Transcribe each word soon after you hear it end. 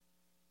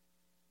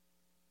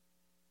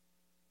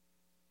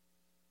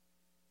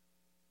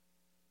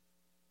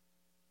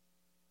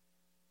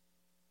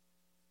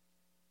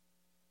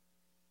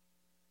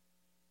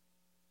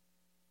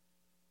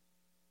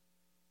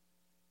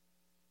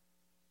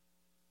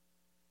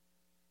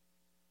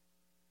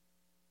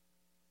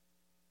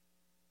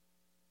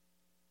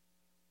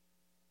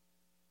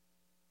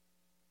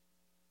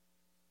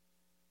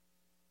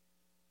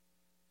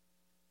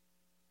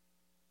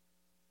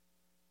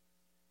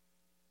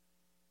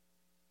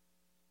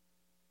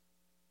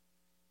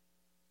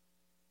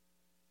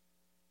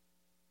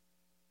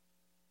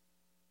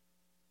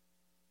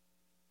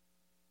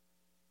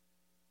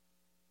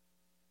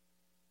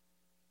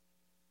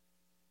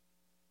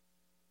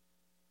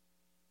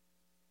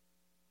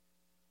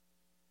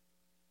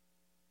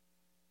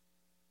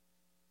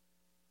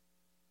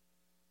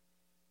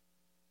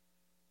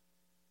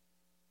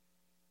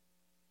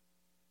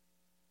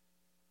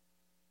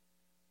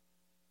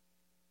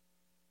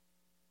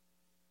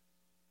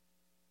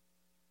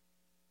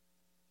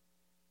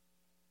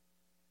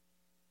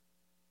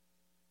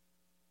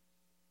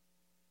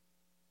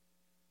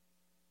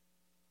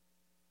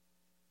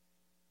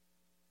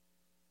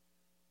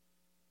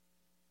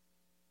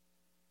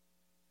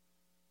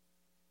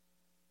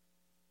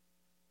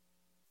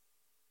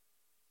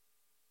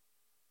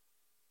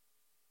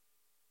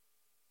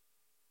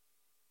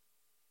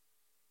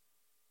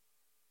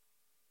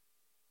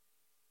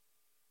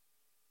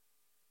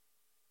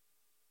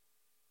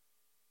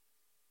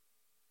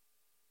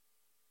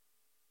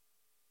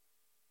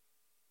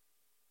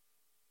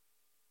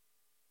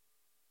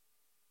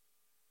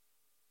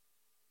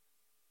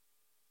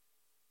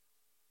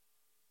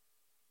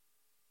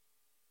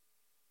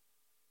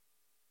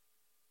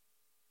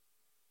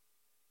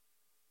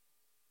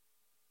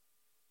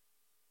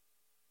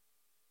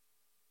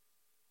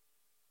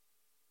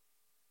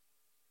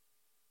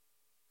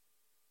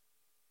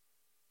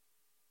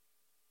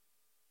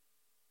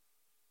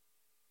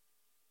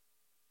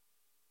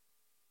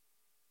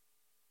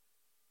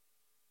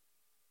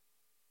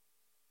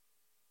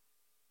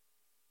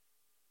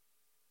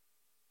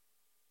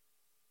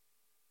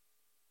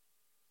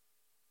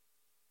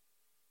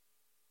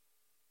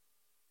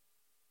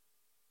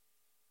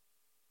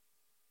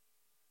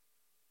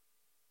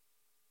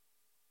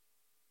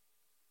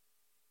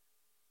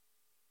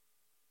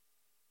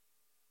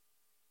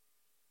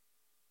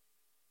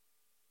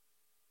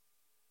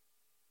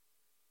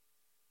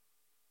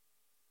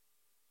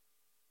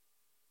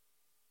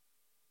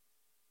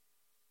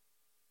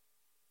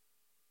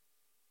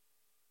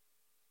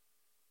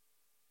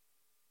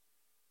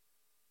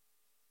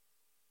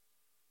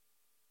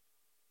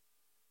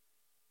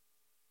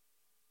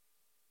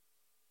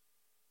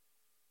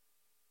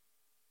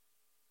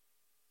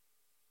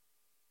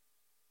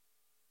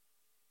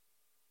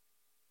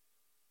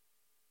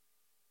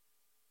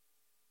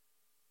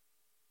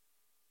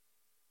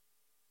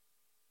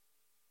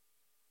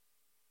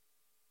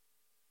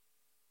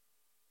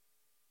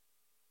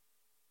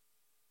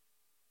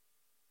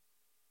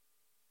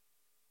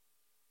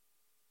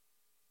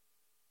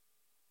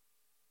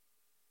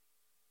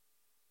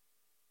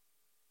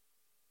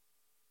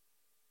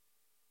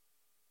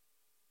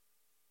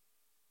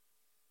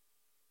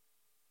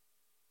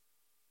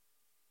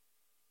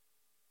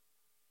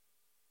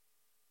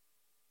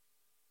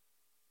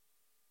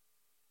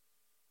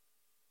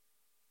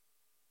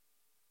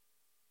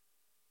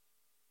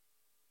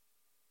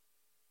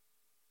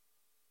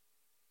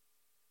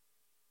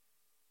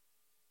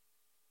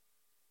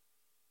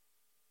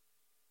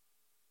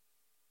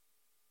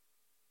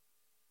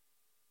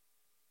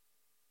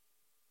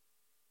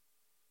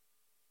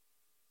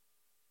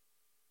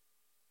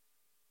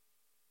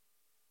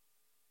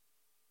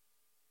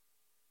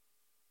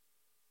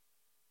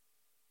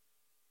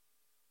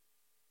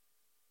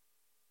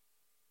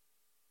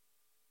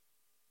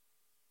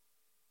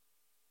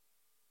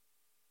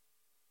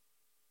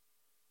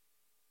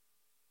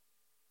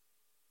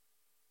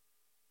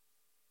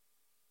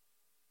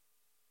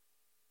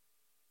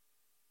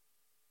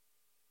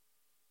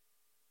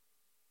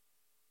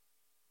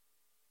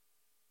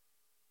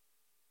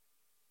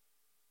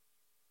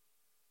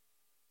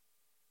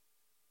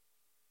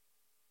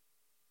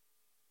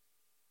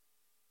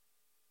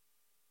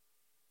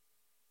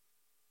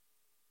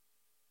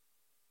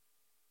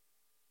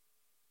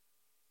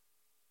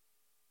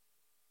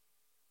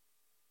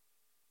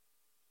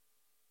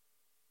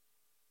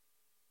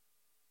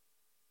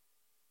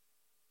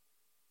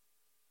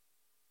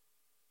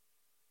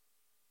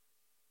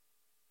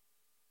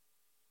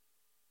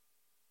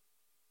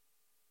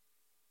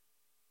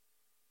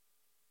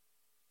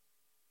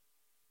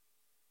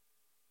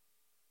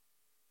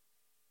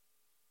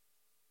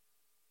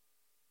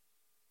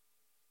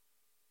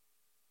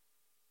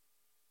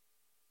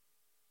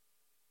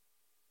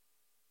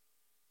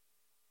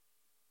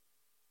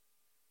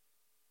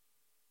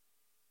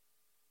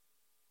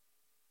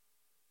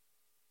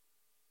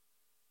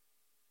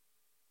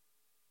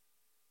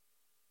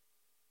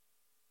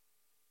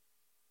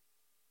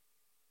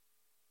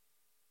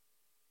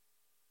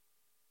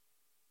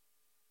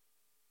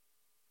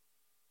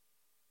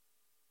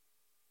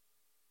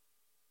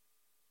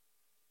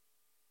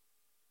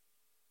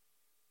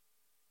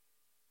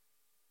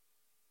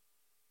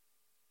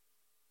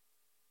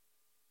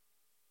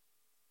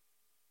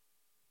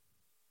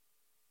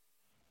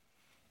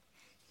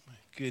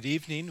Good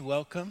evening.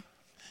 Welcome.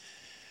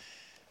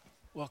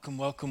 Welcome,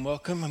 welcome,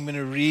 welcome. I'm going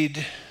to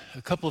read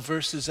a couple of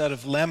verses out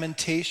of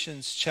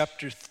Lamentations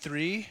chapter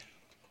 3,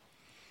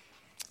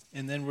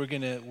 and then we're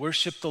going to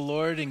worship the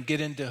Lord and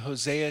get into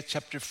Hosea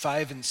chapter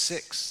 5 and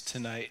 6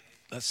 tonight.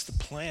 That's the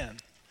plan.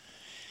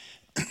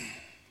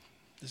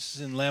 This is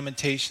in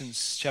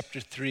Lamentations chapter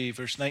 3,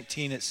 verse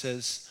 19. It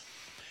says,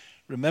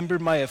 "Remember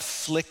my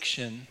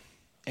affliction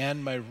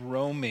and my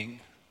roaming,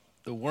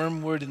 the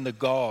wormwood and the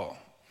gall.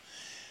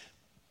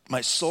 My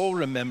soul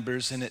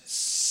remembers, and it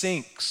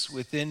sinks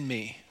within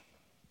me.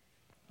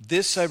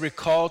 This I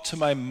recall to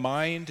my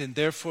mind, and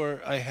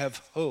therefore I have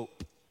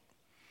hope.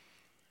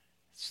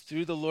 It's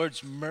through the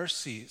Lord's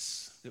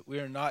mercies that we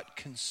are not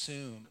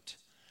consumed,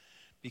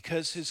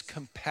 because his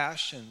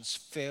compassions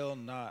fail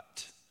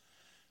not.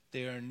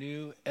 They are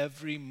new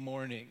every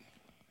morning.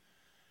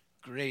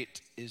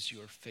 Great is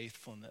your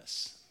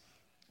faithfulness."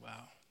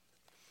 Wow,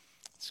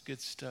 it's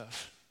good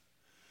stuff.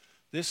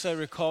 This I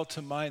recall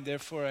to mind,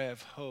 therefore I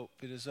have hope.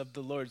 It is of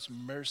the Lord's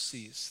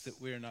mercies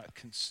that we are not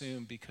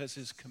consumed, because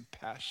his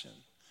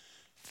compassion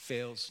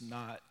fails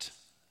not.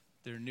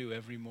 They're new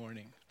every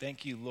morning.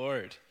 Thank you,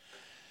 Lord.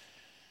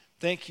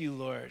 Thank you,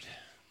 Lord,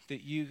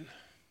 that you,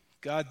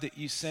 God, that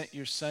you sent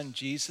your son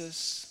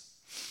Jesus.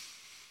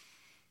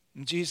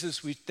 And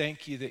Jesus, we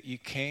thank you that you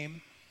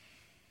came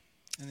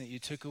and that you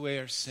took away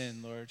our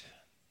sin, Lord.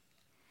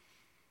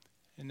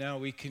 And now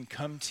we can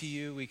come to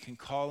you, we can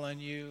call on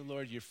you.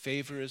 Lord, your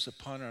favor is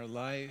upon our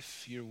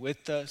life. You're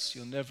with us,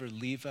 you'll never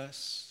leave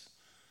us.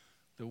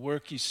 The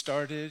work you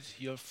started,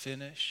 you'll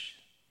finish.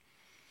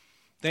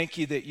 Thank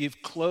you that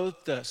you've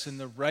clothed us in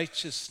the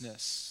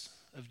righteousness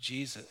of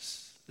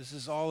Jesus. This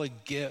is all a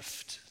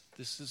gift.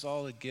 This is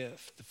all a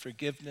gift. The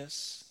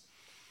forgiveness,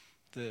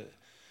 the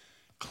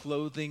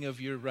clothing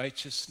of your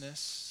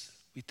righteousness.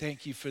 We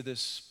thank you for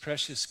this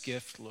precious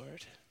gift,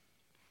 Lord.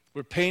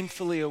 We're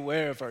painfully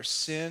aware of our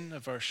sin,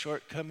 of our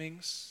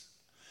shortcomings,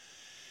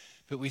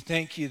 but we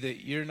thank you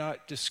that you're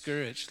not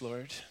discouraged,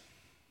 Lord,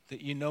 that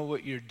you know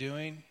what you're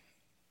doing,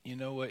 you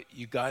know what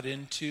you got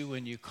into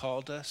when you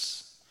called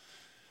us,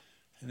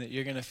 and that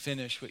you're going to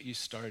finish what you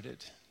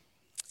started.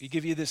 We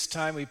give you this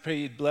time. We pray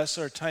you'd bless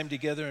our time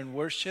together in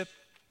worship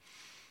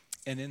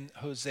and in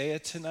Hosea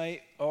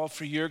tonight, all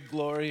for your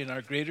glory and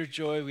our greater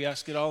joy. We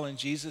ask it all in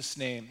Jesus'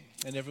 name.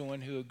 And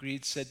everyone who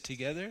agreed said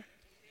together,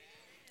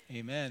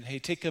 amen. Hey,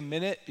 take a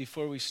minute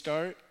before we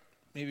start.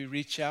 Maybe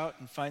reach out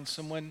and find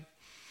someone.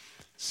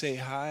 Say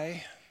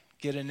hi,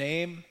 get a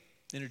name,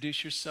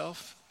 introduce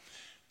yourself.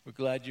 We're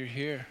glad you're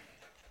here.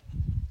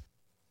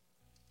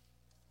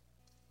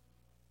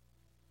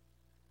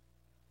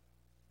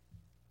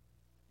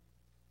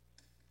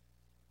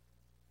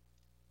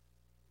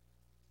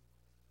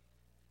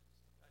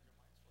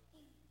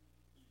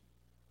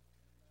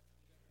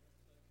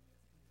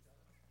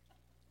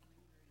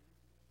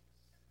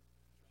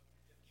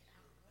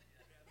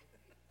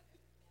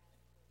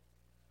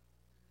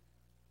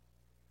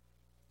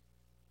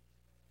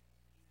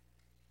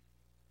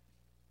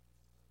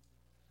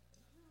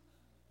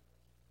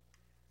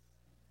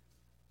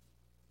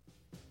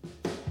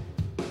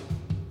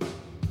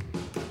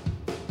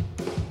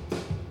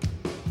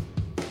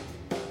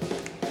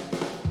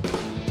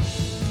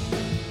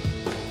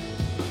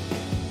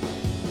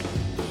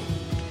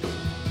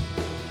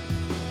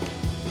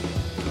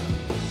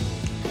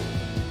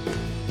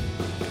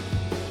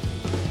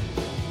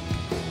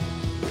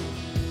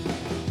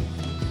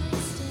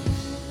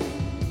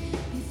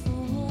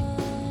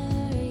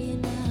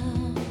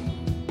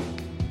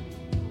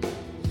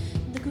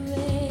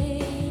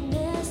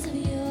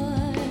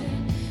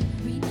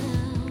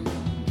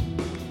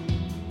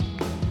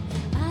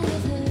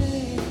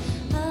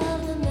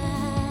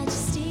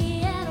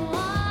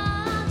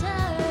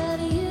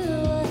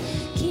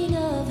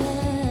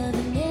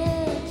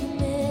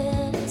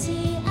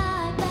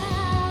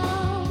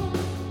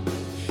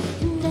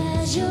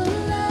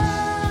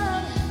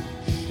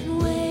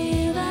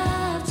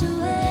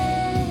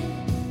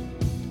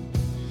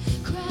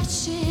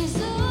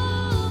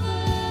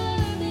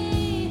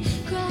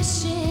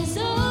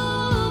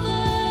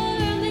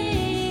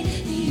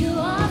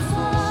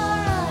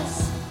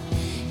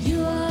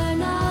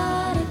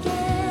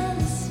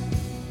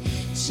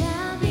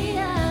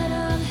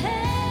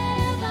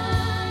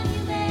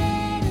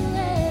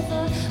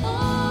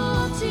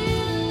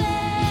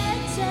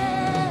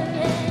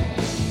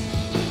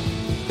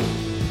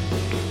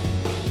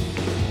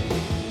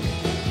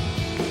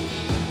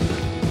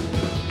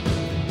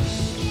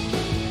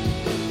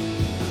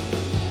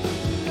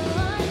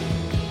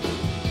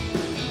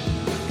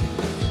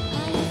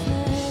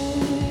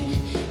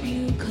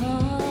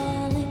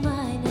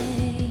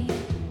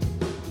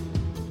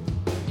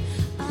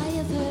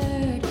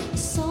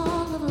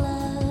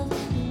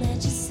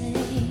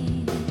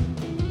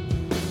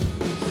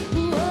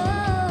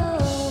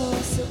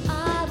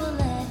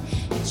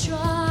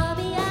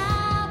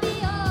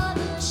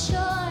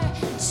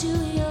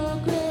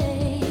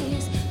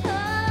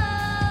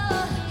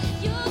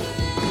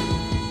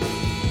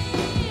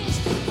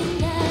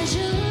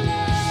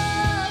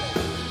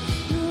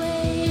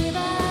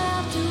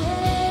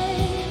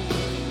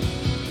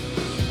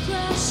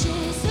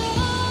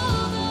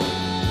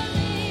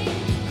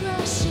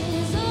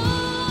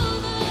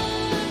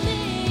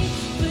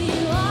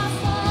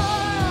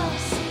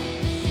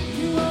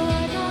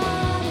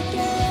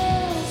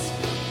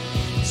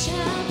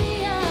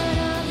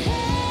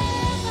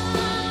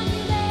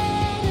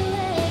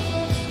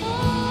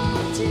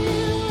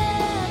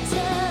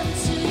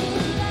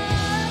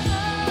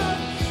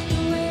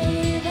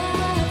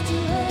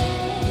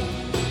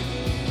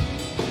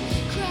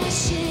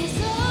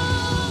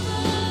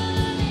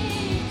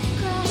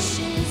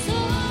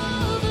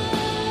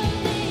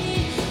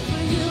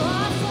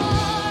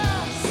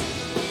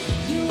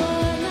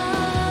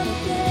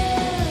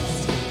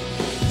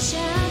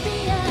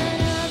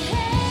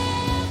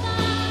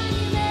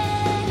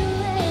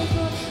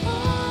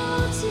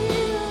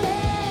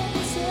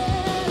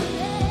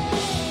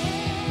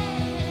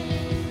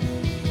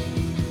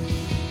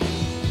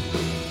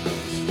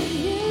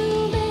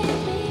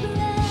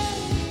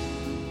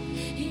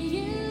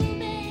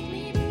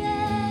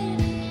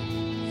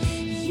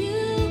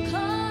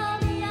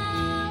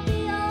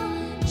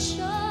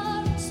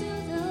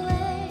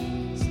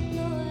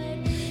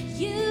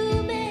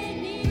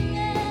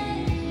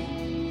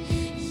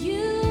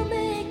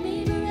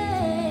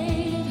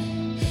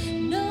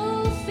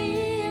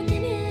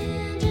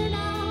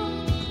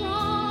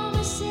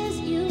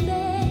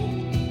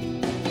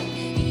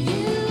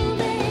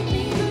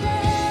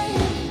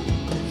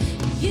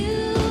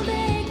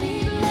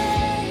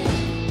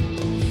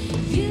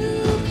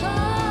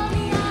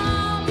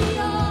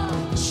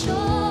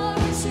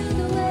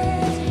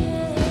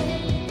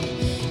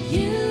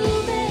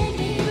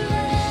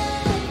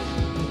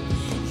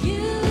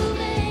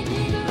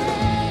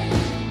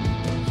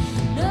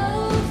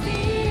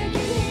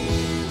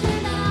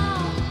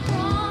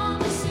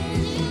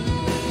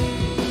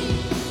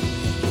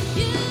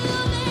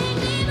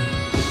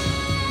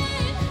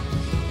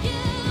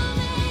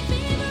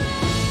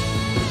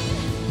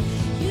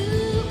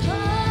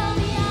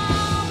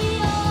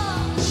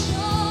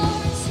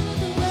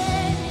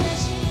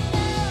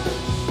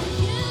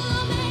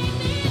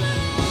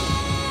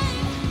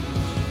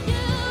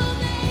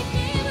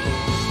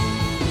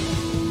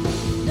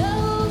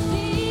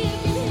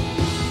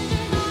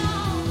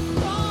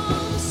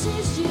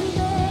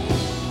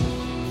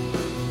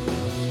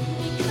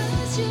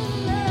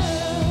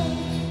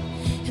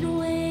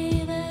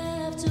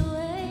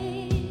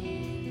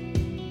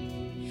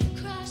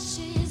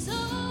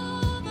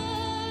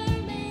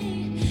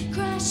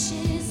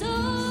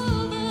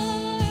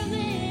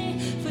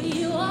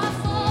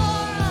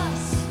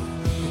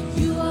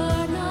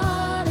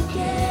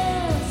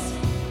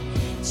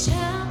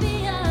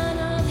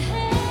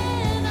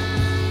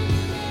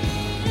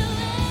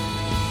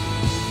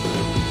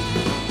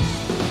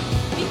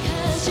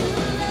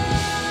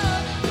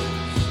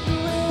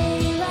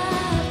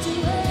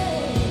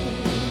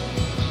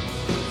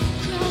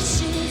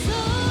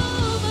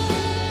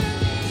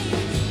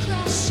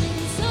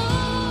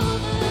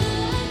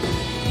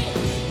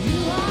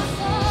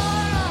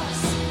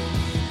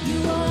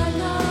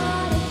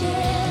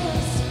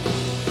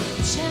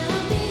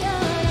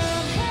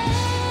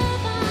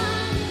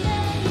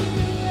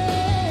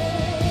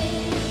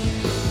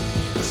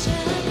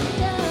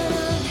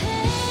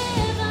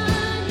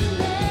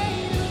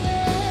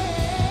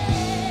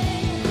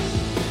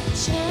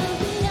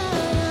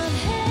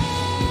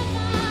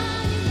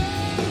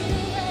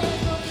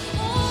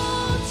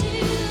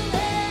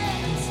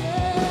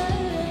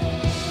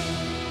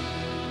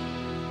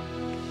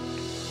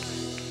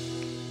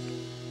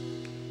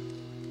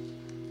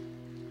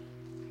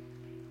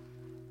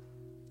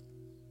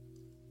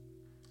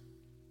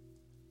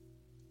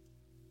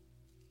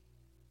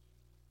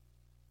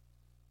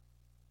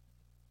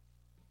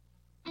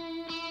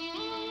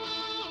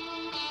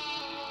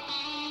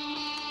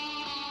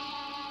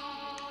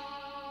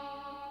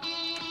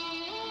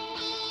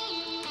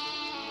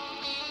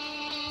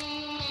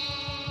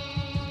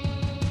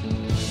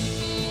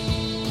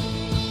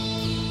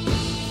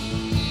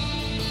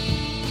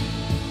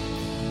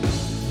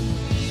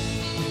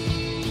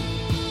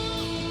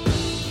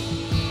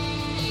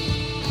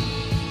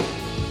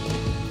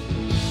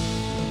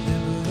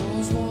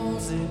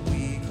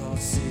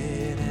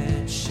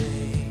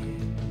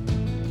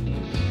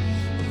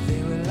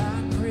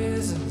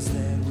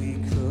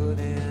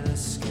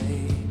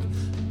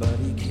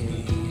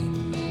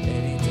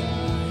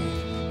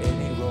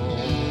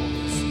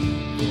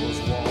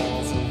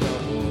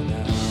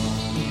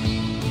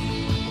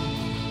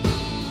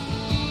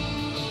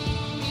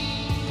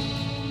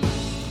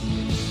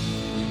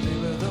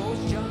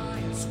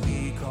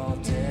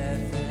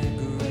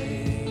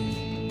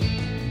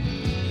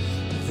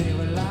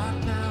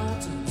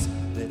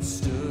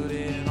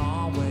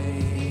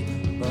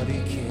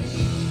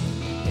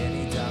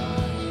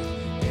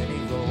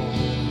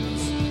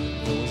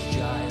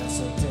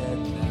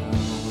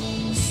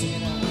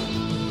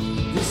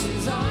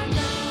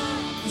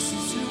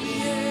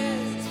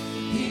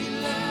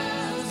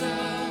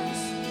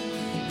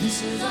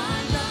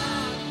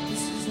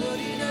 what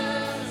he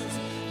does.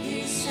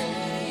 He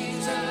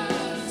saves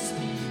us.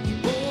 He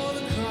bore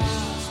the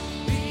cross,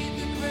 beat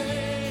the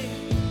grave.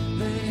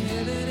 Let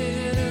heaven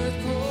and earth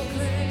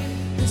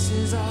proclaim, this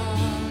is our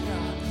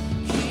God,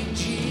 King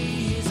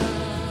Jesus.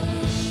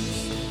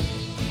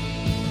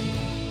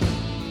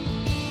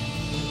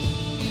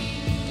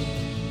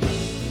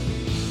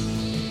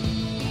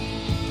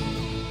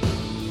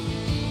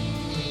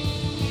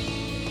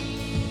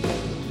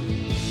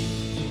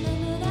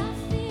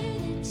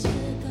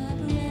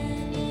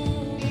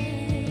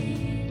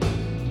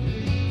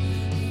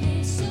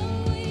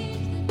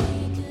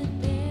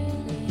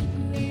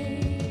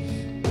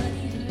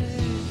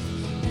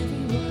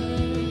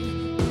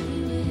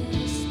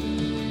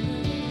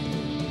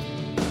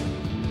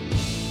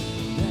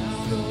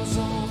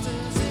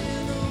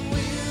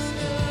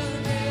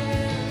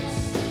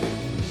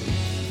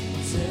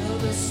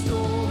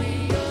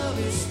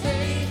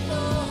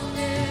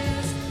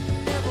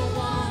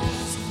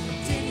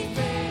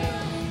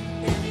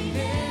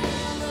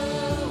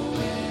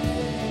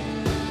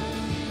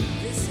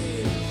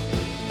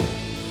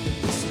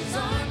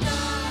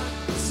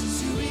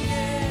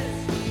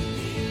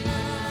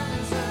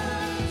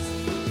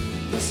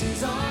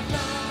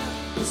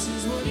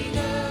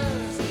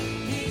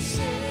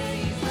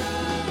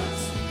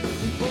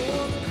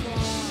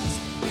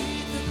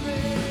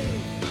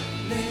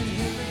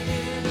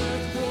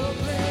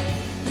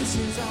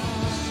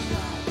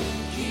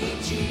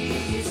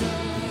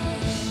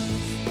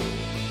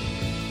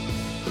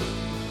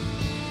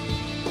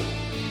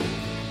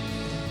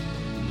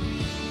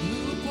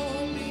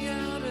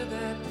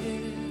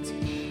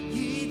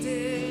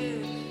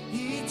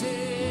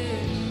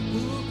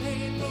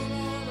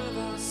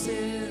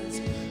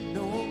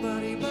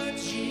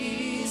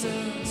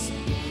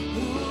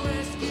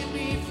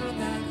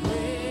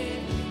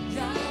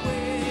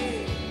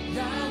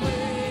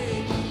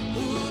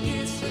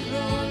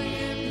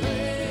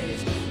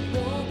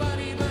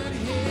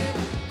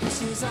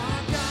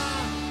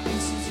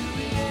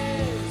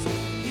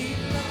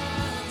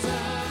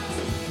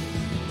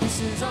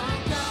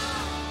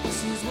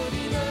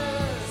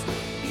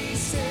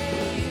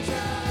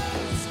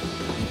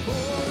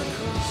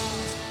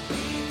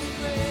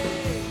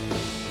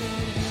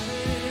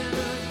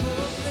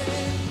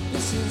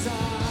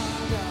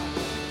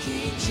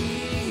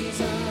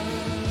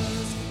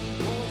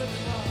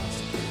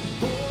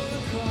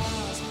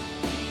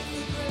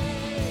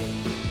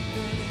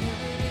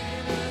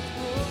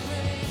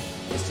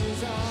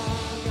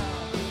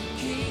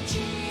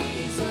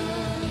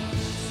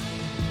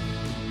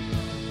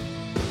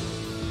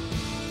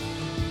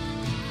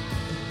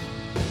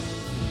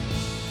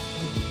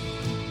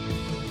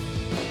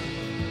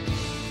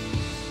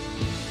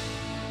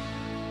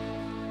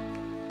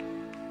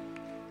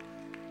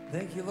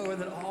 Thank you, Lord,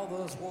 that all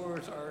those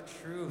words are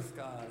truth,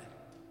 God.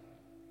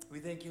 We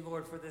thank you,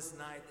 Lord, for this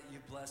night that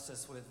you've blessed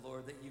us with,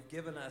 Lord, that you've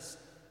given us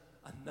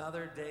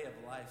another day of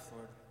life,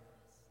 Lord.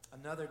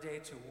 Another day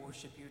to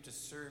worship you, to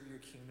serve your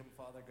kingdom,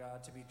 Father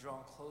God, to be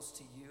drawn close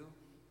to you,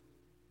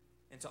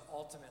 and to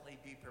ultimately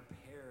be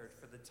prepared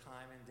for the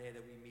time and day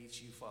that we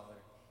meet you, Father.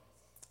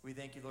 We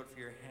thank you, Lord, for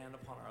your hand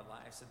upon our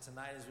lives. And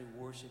tonight as we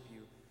worship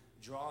you,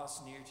 draw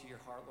us near to your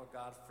heart, Lord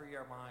God. Free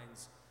our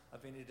minds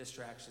of any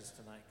distractions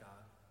tonight, God.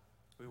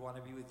 We want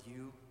to be with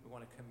you. We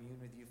want to commune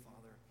with you,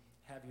 Father.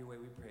 Have your way,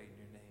 we pray in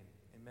your name.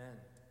 Amen.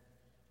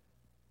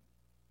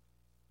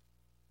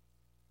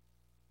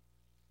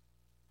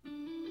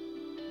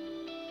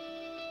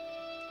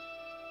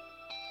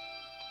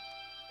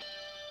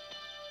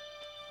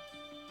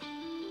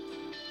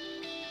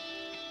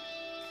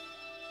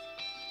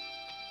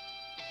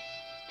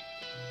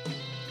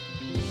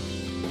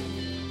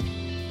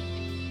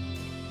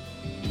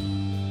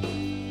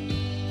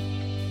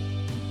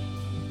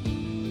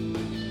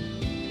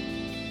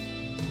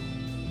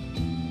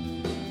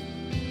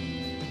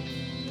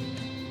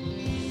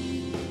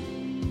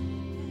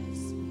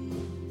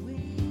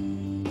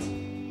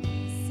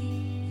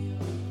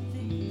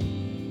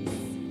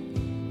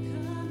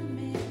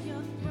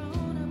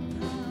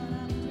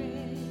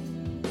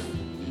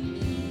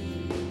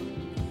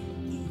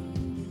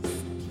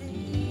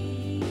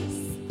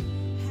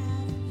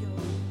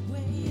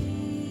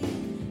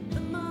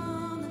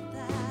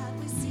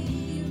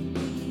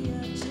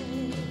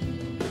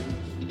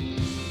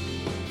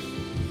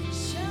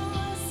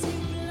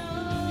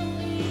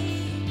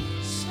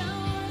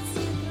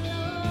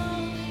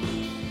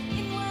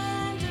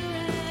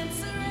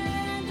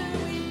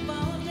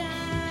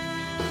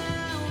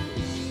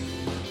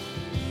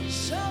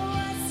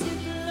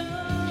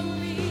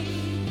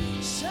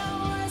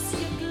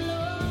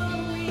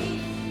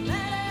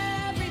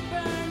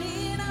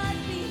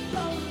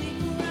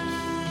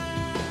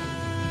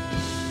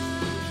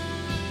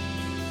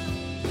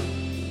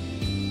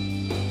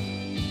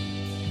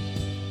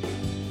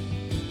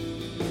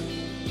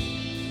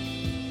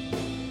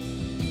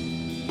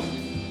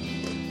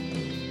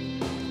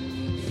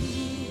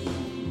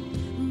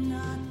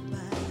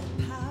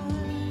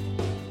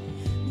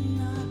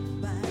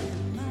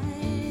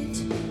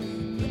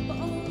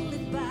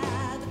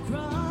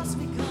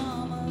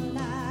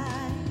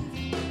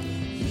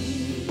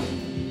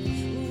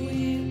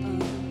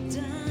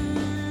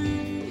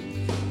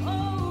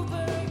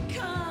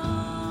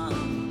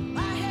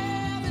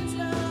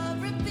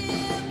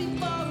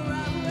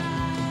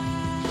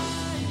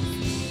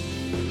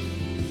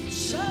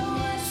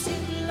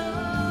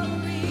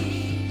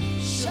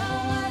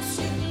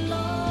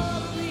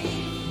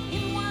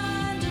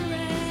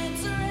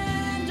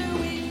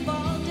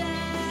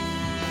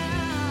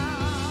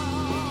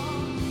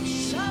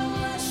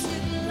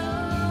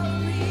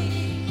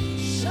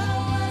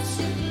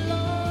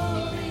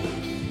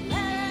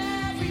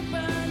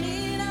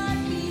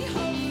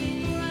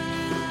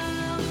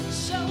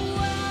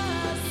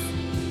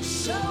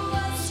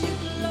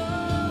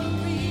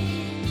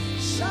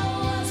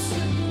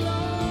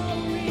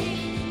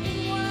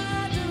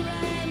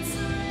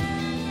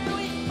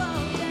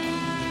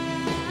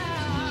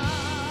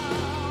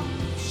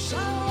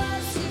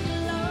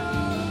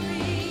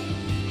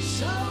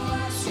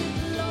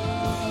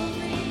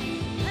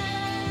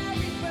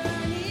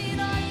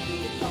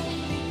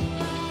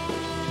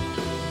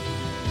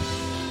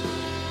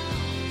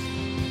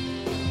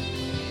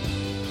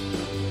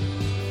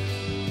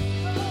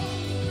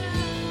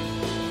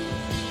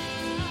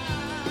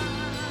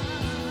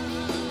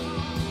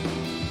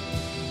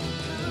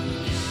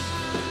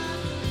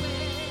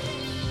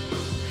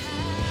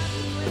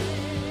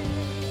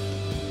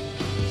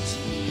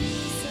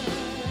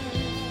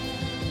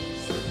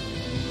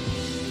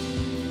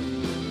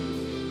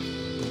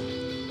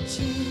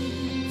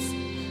 Chains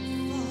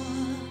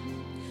fall,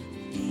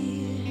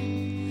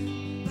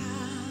 fear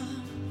bow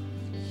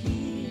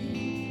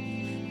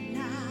here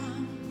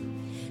now.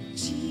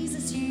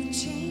 Jesus, you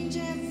change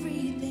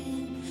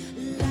everything.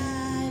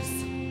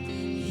 Lives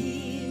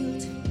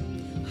healed,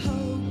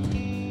 hope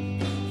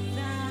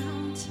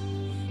found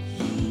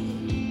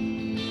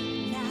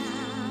here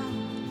now.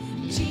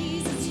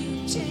 Jesus, you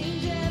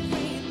change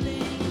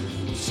everything.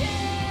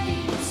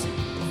 Chains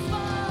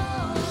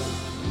fall,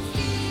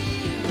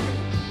 fear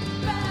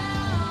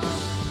bow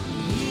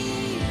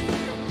here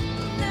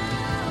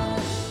now.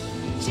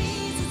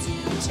 Jesus,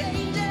 you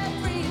change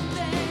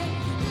everything.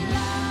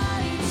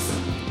 Lives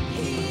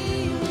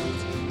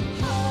healed,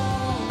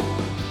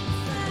 hope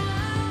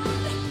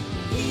found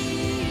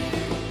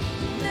here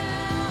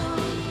now.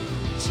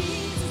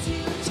 Jesus,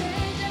 you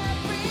change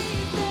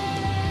everything.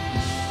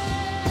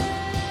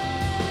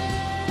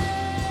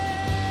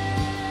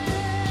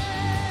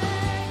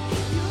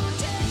 You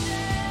change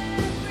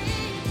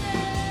everything.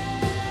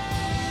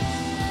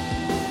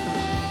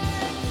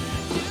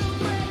 You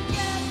break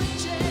every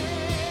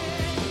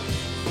chain.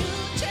 You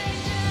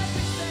change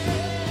everything.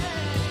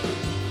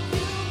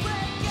 You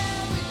break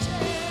every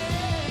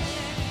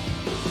chain.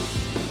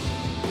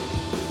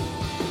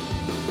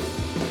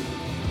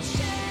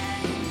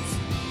 Chains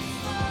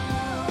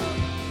fall,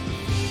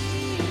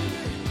 fear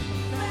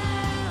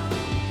bound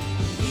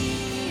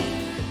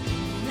here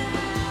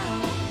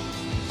now.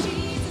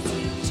 Jesus,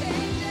 you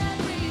change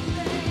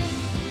everything.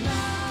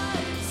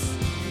 Lives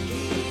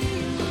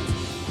healed,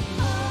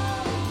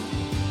 hope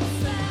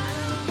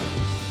found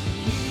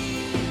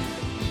here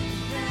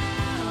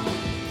now.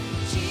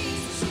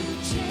 Jesus, you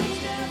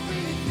change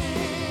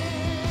everything.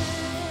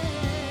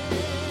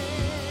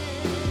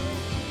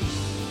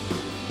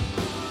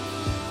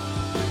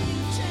 You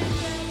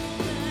change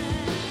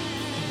everything.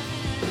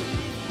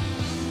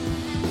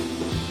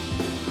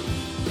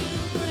 You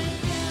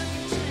break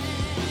every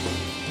chain.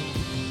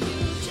 You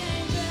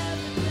change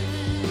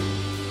everything.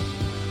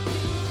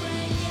 You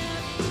break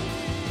every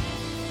chain.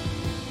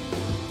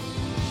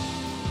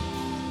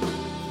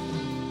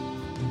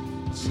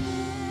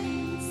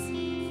 Chains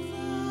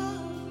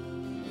fall,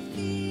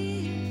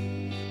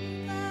 fear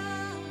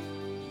bow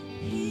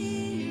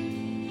here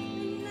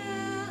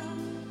now.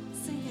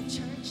 Sing it,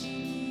 church.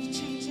 You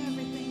change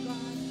everything,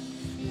 God.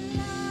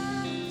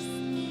 Lives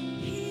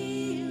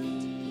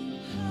healed,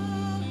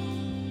 hope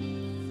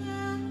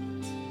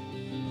found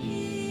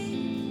here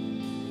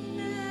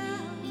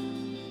now.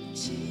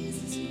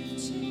 Jesus, you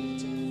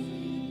change everything.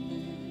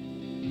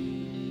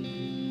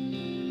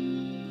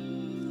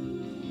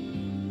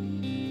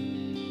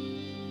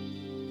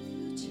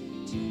 You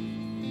change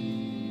everything.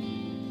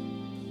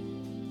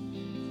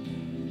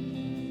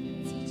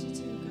 That's what you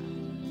do,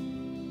 God.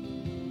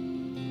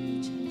 You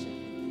change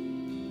everything.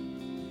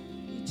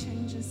 You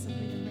change us and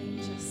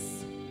rearrange us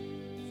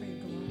for your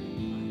glory,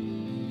 God.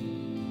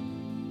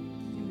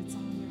 And it's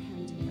all your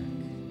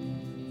handiwork.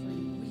 For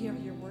we are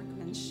your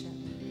workmanship,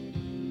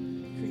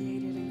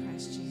 created in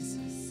Christ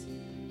Jesus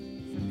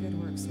for good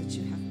works which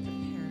you have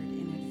prepared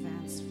in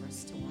advance for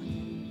us to walk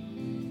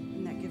in.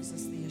 And that gives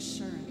us the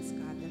assurance,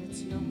 God, that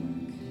it's your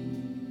work.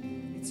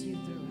 It's you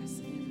through us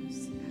and in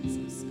us as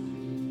us, God.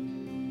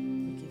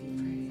 We give you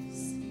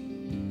praise.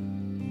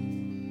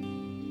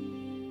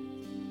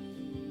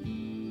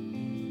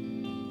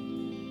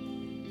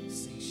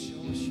 Sing,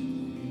 show us your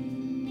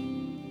glory.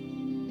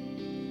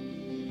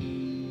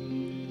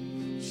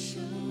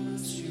 Show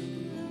us your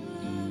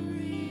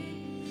glory.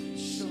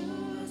 Show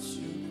us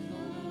your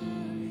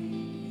glory.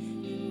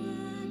 In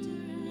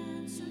wonder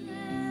and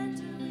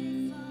surrender we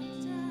fall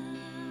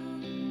down.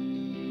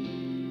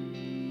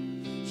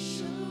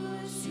 Show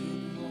us your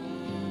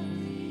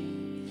glory.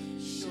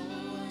 Show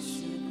us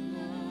your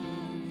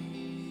glory.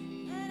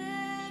 Let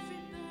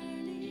every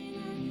burning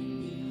heart be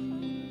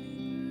holy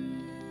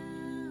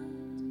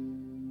ground.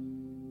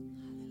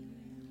 Hallelujah.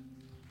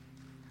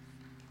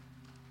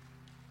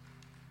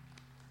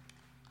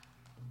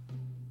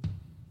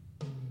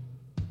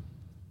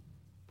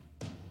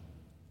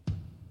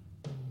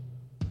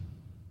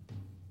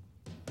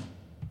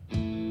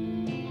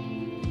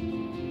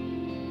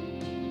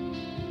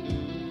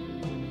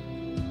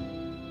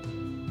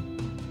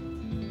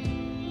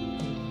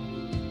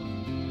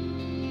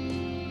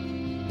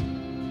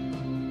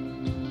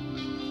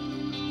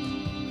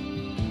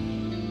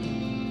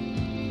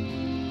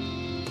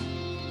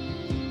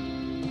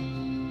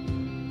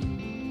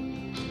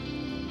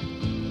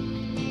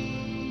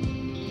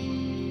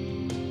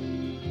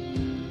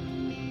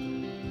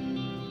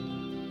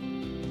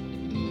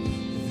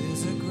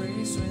 There's a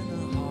grace when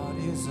the heart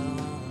is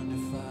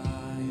under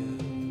fire.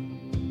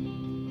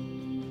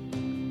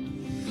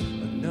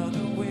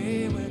 Another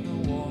way when the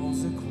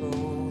walls are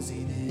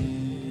closing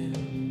in.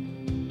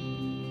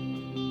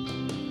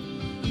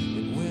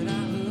 And when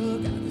I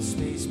look at the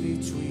space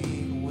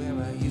between where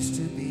I used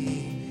to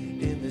be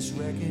in this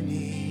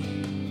reckoning,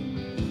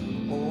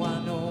 oh,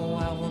 I know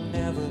I will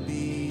never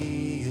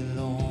be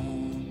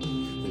alone.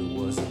 There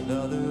was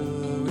another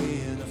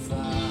in the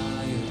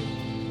fire,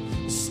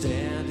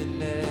 standing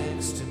there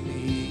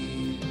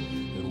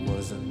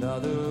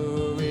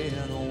another in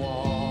the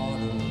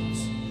waters,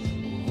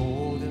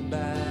 holding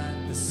back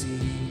the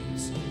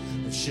seas.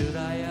 And should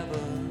I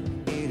ever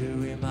need a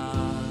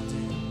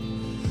reminding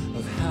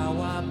of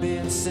how I've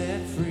been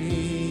set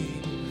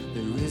free,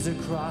 there is a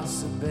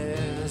cross that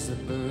bears the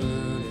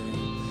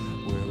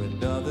burden, where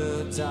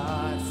another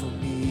died for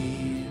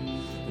me.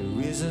 There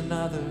is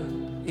another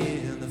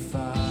in the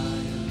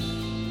fire.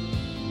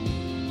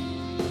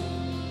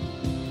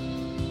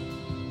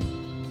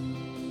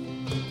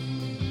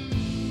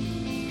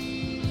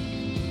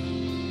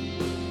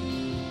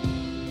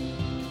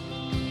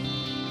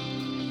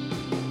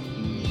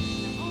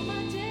 All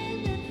my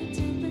days left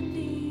hidden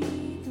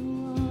beneath the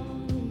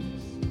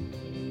waters.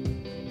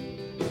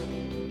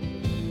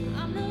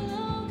 I'm no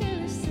longer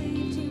a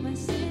slave to my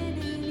sin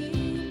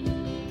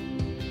anymore.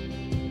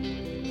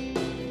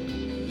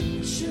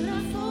 Should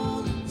I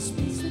fall in the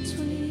space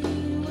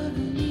between what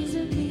remains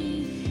of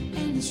me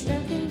and this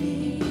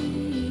reckoning?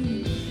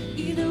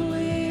 Either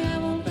way, I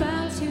won't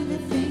bow to the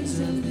things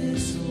of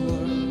this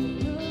world.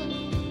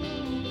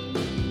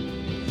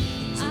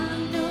 I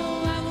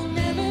know I will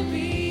never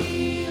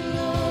be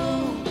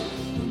alone.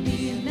 There'll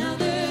be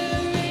another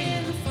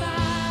in the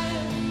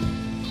fire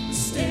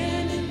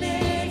standing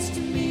next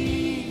to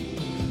me.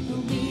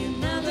 There'll be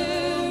another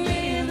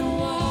in the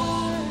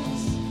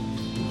waters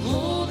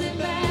holding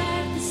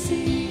back the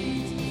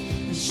seas.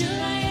 And should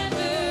I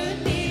ever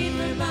need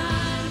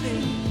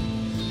reminding,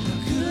 how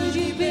good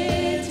you've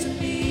been to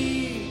me?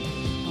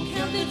 I'll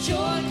count the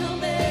joy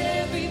come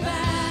every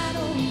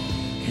battle,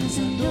 'cause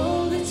I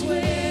know that's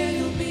where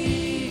you'll be.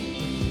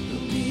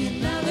 There'll be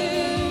another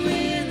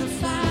in the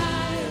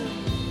fire.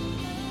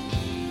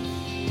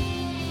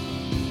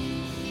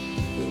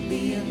 There'll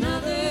be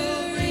another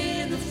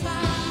in the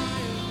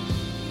fire.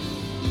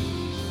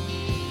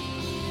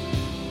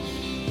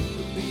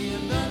 There'll be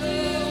another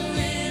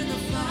in the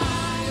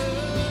fire.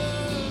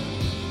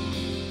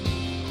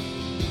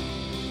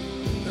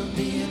 There'll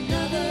be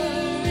another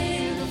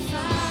in the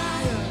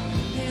fire,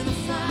 in the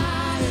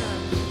fire,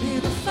 in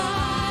the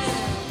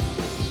fire.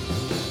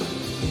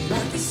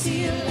 I can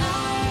see a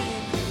light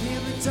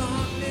in the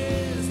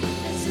darkness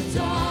as the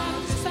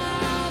darkness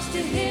bows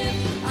to him.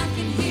 I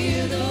can hear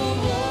the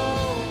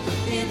roar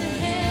in the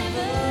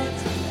heavens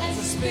as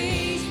the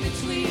space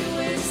between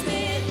was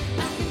thin.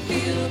 I can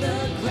feel the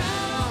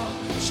ground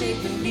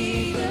shake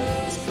beneath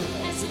us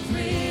as the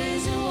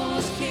prison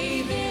walls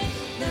cave in.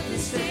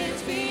 Nothing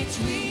stands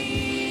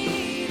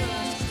between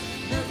us.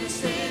 Nothing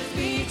stands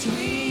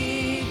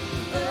between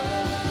us.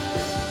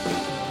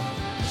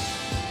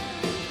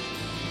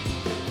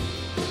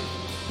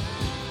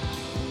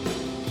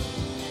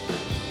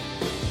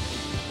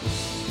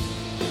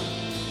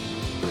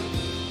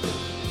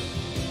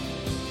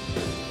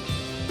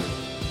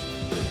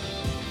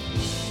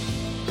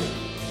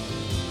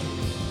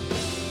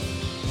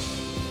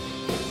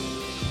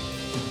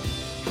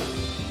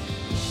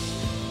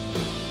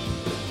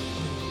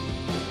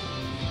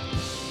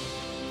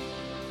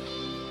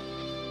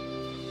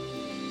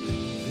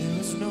 There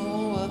is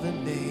no other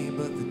name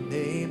but the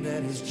name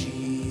that is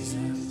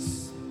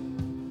Jesus.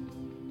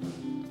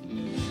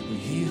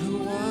 He who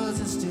was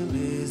and still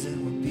is and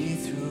will be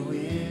through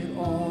it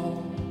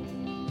all.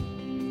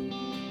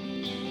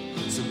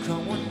 So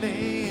come what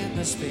may in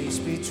the space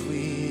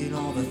between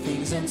all the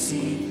things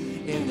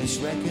unseen in this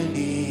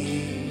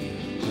reckoning.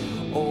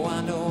 Oh,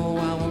 I know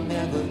I will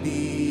never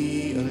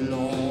be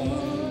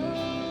alone.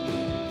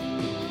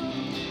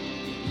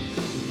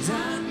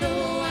 I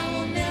know I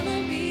will never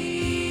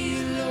be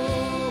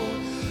alone.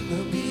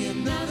 There'll be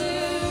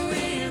another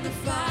in the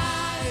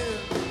fire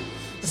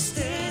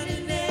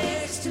standing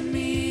next to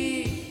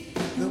me.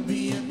 There'll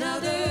be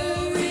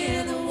another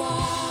in the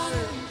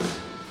water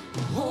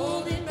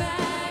holding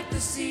back the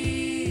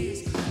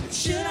seas. And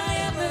should I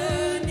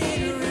ever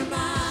need a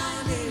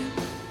reminding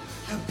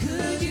how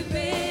good you've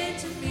been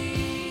to me,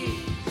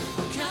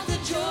 I'll count the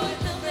joy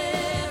from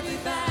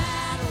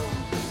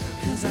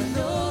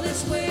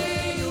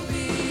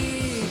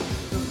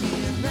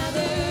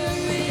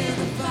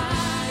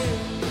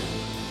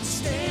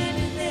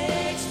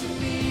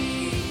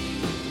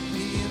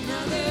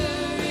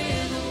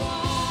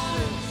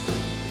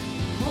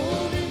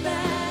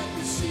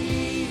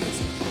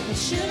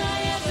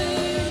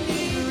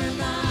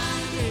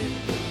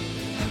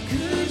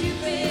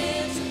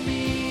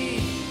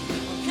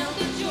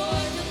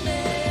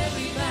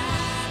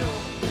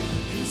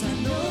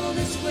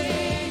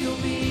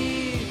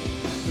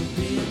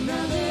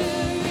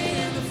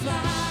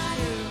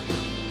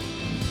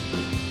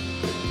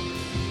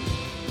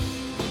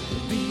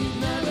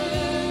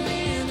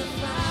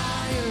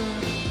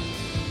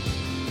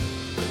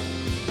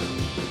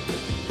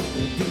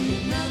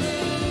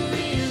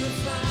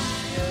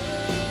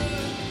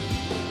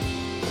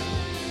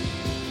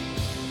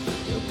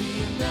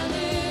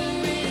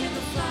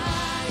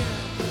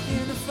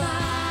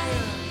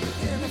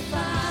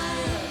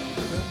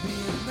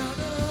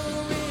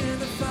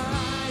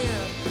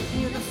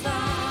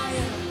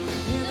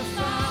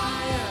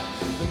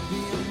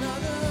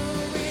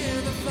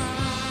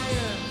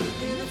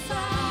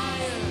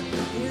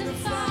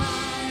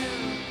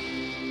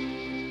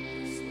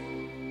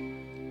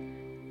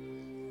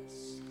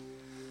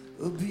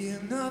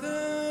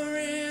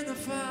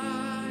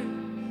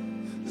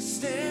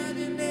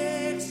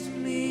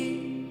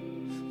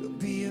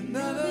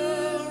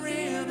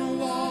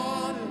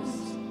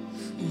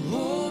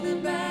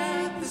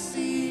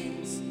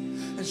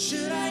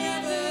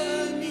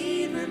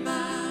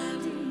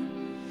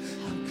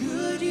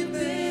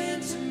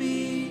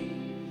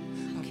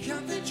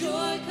count the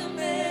joy come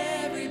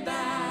every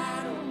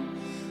battle,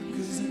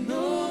 'cause I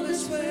know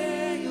that's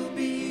where you'll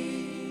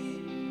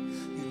be.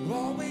 You're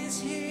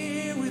always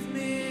here with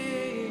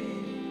me.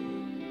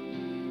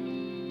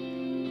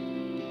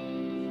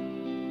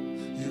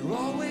 You're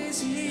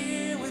always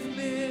here with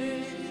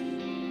me.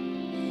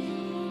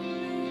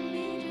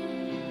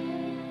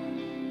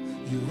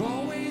 You're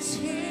always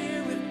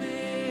here with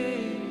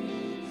me.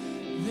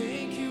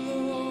 Thank you,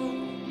 Lord.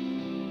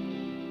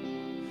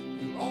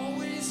 You're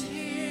always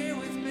here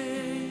with me.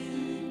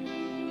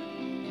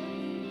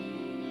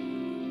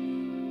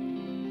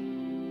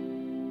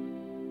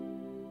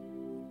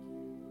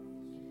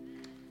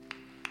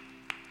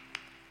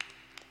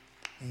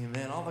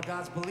 Amen. All of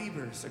God's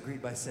believers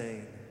agreed by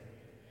saying,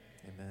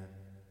 amen.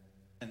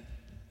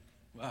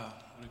 Wow,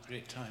 what a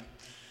great time.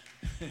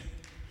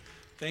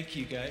 Thank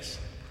you, guys.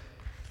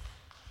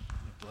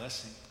 What a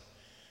blessing.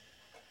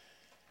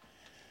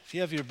 If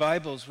you have your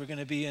Bibles, we're going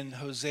to be in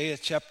Hosea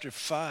chapter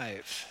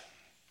 5.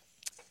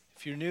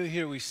 If you're new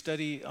here, we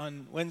study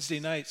on Wednesday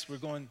nights. We're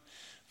going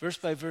verse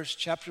by verse,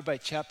 chapter by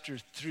chapter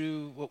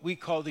through what we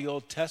call the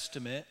Old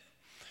Testament.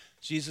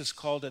 Jesus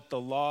called it the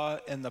law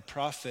and the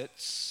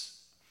prophets.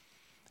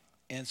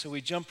 And so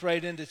we jump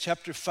right into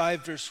chapter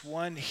 5, verse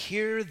 1.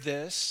 Hear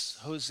this,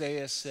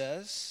 Hosea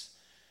says,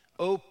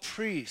 O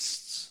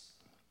priests.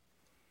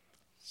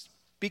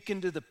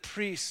 Speaking to the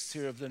priests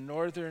here of the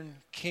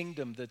northern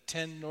kingdom, the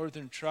 10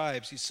 northern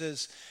tribes, he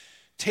says,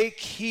 take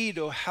heed,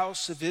 O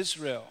house of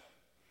Israel.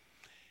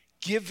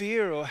 Give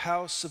ear, O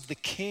house of the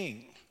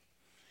king.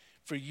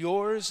 For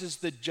yours is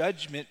the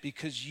judgment,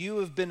 because you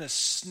have been a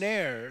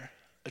snare,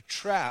 a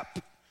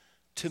trap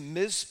to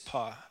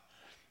Mizpah,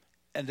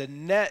 and a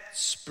net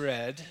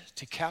spread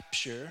to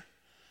capture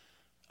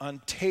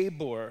on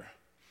Tabor.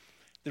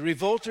 The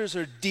revolters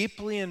are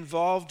deeply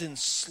involved in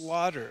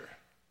slaughter,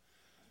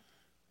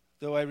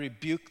 though I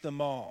rebuke them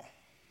all.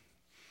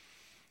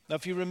 Now,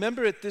 if you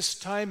remember at this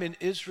time in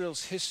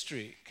Israel's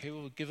history, okay,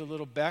 we'll give a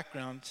little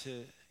background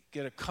to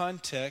get a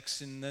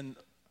context, and then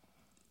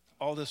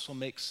all this will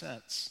make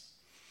sense.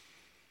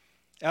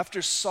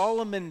 After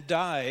Solomon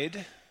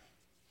died,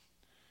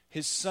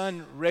 his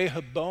son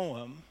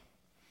Rehoboam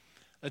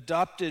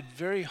adopted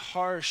very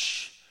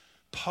harsh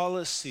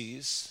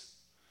policies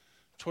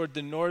toward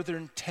the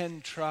northern 10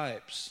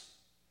 tribes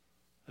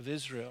of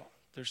Israel.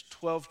 There's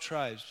 12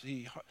 tribes.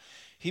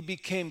 He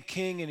became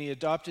king, and he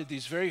adopted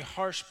these very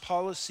harsh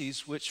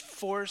policies which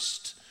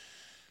forced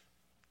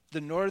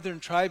the northern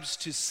tribes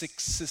to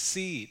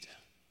secede,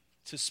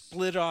 to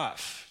split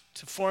off,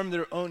 to form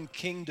their own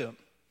kingdom.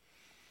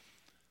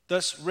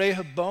 Thus,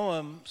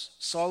 Rehoboam,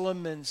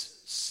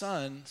 Solomon's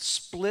son,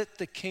 split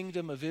the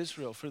kingdom of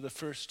Israel for the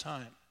first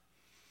time.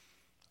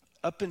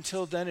 Up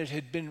until then, it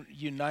had been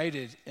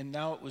united, and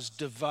now it was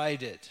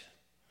divided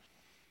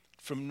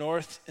from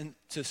north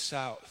to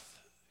south.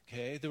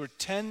 Okay, there were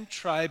 10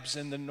 tribes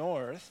in the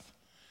north.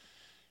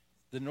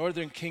 The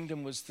northern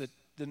kingdom was the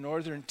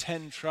northern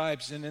 10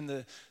 tribes, and in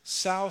the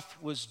south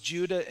was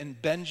Judah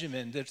and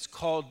Benjamin. That's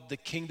called the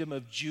kingdom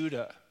of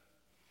Judah.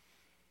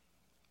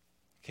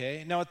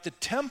 Okay, now at the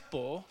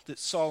temple that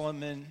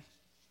Solomon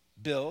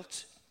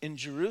built in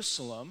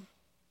Jerusalem,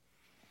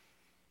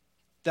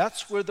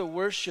 that's where the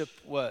worship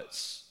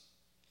was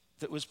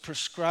that was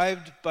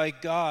prescribed by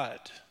God.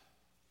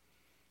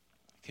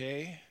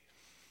 Okay,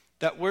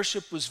 that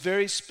worship was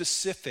very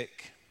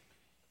specific,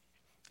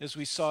 as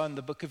we saw in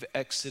the book of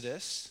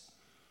Exodus.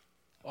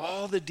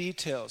 All the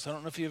details, I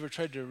don't know if you ever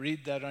tried to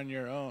read that on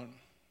your own.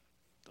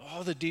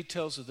 All the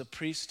details of the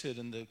priesthood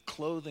and the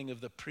clothing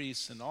of the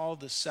priests and all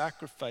the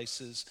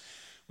sacrifices.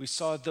 We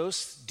saw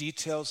those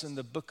details in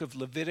the book of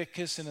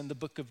Leviticus and in the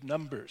book of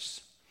Numbers.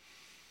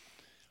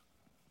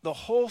 The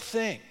whole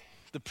thing,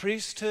 the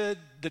priesthood,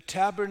 the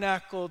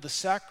tabernacle, the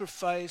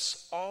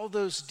sacrifice, all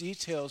those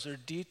details are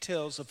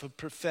details of a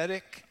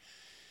prophetic,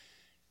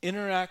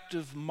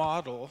 interactive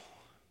model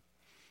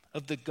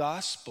of the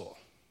gospel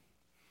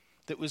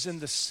that was in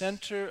the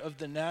center of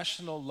the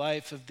national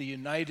life of the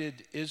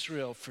united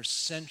Israel for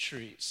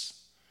centuries.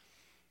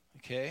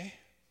 Okay?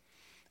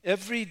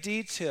 Every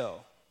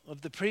detail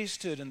of the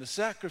priesthood and the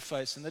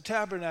sacrifice and the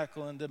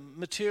tabernacle and the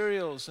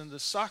materials and the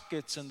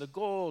sockets and the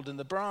gold and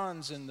the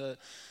bronze and the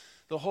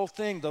whole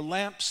thing, the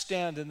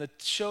lampstand and the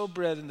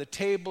showbread and the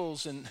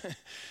tables and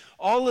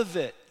all of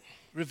it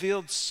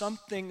revealed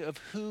something of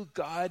who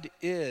God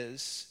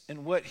is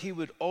and what he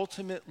would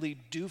ultimately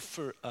do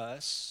for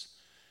us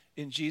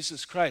in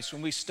Jesus Christ.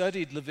 When we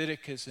studied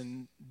Leviticus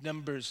and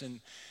Numbers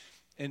and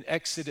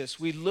Exodus,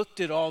 we looked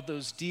at all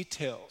those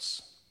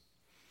details.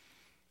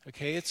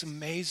 Okay, it's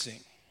amazing.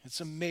 It's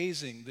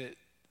amazing that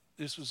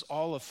this was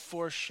all a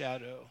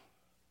foreshadow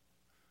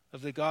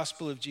of the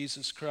gospel of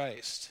Jesus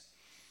Christ.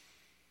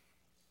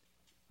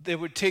 They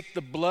would take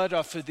the blood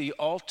off of the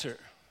altar.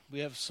 We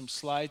have some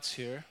slides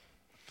here.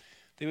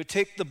 They would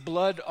take the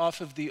blood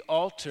off of the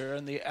altar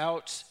in the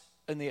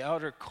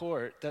outer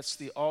court. That's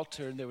the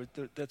altar, and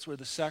that's where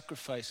the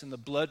sacrifice and the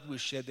blood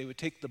was shed. They would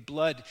take the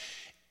blood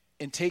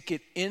and take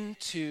it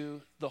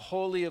into the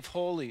Holy of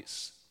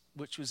Holies,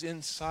 which was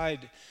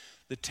inside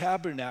the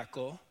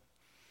tabernacle,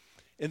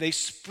 and they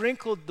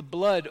sprinkled the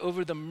blood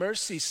over the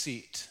mercy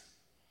seat.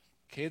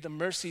 Okay, the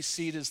mercy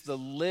seat is the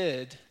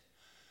lid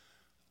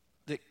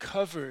that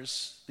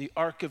covers the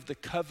Ark of the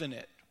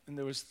Covenant. And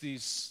there was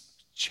these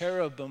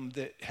cherubim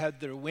that had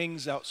their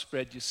wings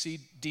outspread. You see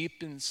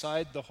deep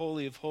inside the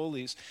Holy of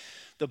Holies.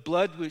 The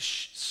blood was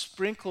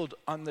sprinkled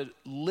on the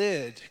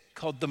lid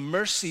called the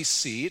mercy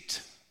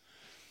seat.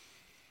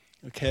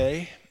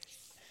 Okay.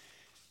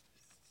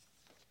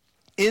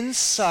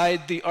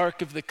 Inside the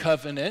Ark of the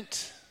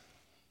Covenant,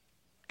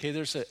 okay,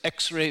 there's an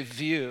X-ray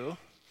view.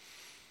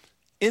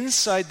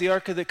 Inside the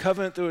Ark of the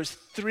Covenant, there was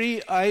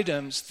 3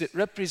 items that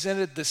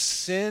represented the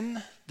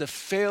sin, the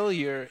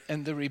failure,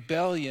 and the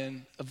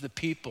rebellion of the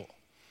people.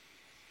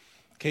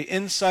 Okay,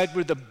 inside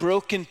were the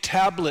broken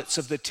tablets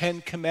of the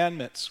 10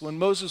 Commandments. When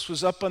Moses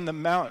was up on the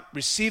mount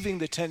receiving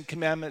the 10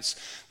 Commandments,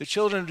 the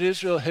children of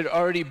Israel had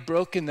already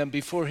broken them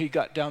before he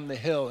got down the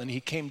hill, and he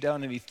came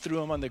down and he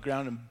threw them on the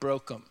ground and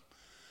broke them.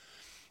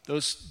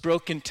 Those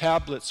broken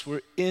tablets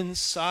were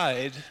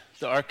inside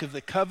the Ark of the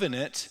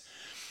Covenant.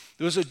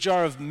 There was a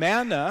jar of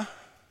manna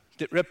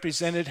that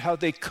represented how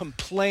they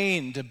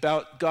complained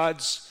about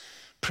God's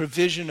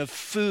provision of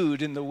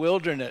food in the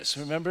wilderness.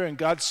 Remember? And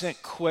God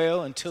sent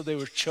quail until they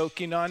were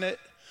choking on it.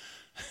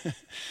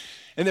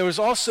 And there was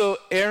also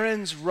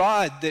Aaron's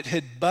rod that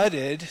had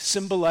budded,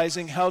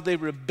 symbolizing how they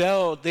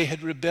rebelled. They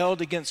had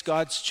rebelled against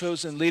God's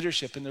chosen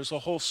leadership. And there's a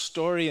whole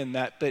story in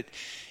that. But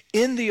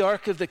in the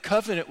Ark of the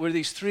Covenant were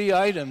these 3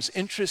 items,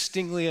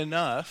 interestingly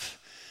enough,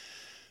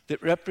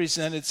 that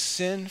represented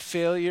sin,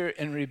 failure,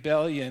 and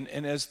rebellion.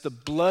 And as the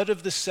blood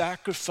of the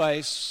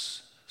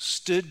sacrifice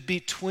stood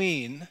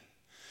between,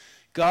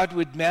 God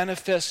would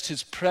manifest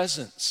his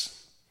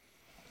presence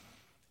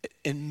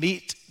and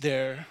meet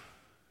there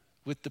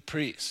with the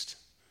priest.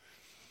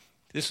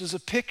 This was a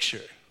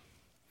picture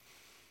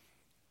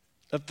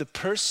of the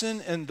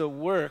person and the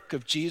work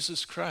of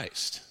Jesus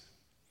Christ.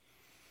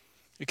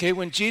 Okay,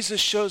 when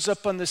Jesus shows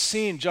up on the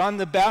scene, John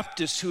the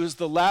Baptist, who is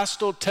the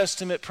last Old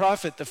Testament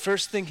prophet, the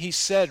first thing he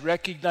said,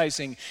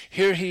 recognizing,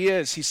 here he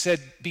is, he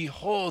said,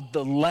 "Behold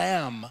the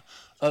Lamb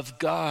of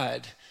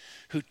God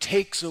who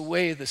takes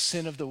away the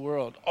sin of the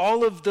world."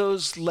 All of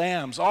those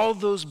lambs, all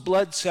those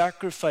blood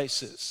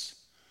sacrifices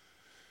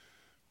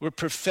were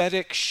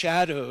prophetic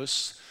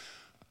shadows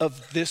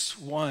of this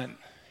one.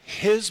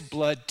 His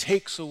blood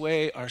takes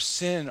away our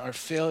sin, our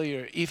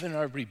failure, even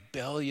our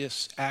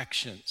rebellious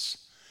actions.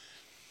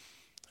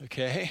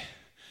 Okay?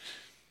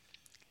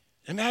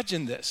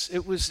 Imagine this.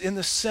 It was in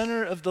the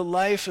center of the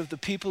life of the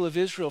people of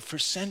Israel for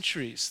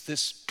centuries,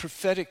 this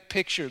prophetic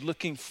picture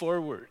looking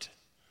forward.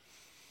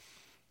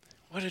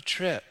 What a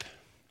trip.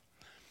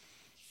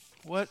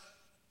 What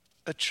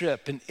a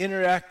trip, an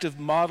interactive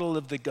model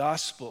of the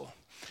gospel.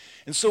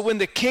 And so when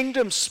the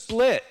kingdom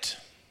split,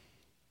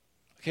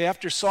 okay,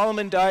 after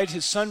Solomon died,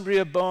 his son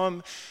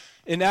Rehoboam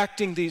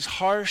enacting these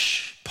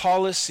harsh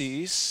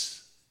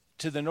policies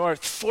to the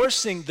north,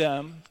 forcing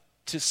them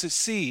to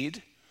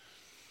secede,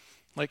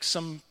 like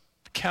some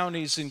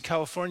counties in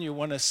California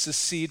want to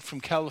secede from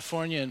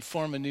California and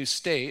form a new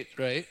state,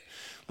 right?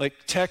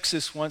 Like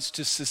Texas wants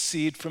to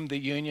secede from the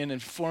Union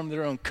and form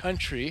their own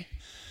country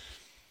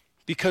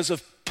because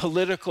of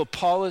political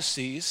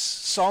policies.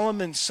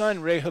 Solomon's son,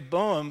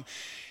 Rehoboam,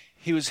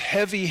 he was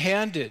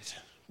heavy-handed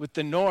with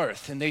the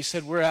north, and they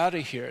said, we're out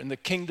of here, and the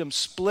kingdom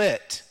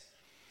split.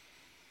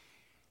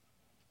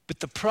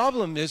 But the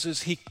problem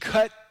is he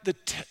cut the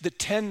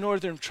 10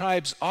 northern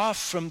tribes off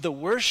from the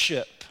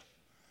worship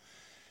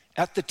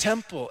at the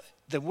temple,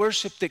 the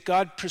worship that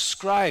God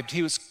prescribed.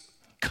 He was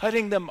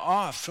cutting them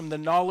off from the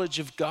knowledge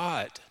of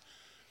God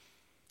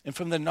and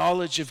from the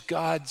knowledge of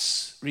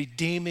God's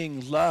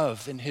redeeming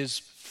love and his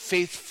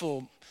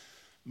faithful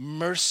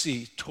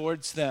mercy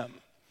towards them.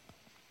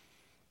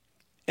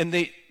 And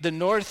the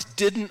north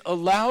didn't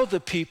allow the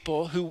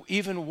people who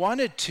even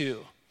wanted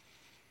to,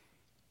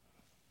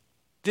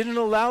 didn't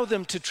allow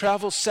them to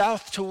travel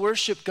south to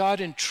worship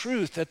God in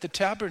truth at the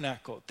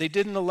tabernacle. They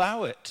didn't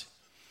allow it.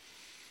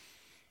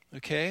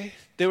 Okay?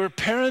 They were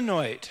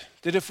paranoid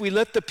that if we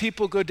let the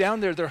people go down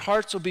there, their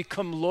hearts will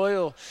become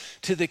loyal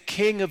to the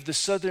king of the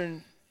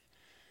southern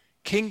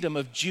kingdom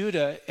of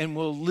Judah and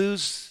will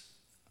lose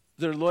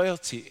their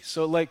loyalty.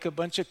 So like a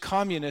bunch of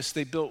communists,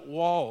 they built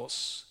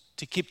walls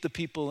to keep the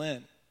people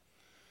in.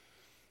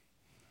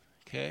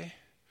 Okay?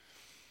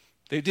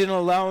 They didn't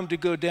allow them to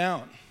go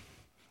down.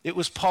 It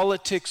was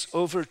politics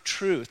over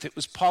truth. It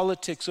was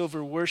politics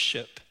over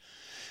worship.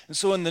 And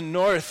so in the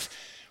north,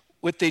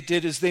 what they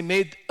did is they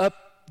made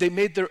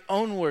their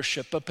own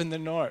worship up in the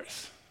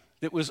north.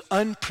 It was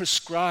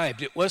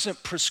unprescribed. It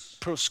wasn't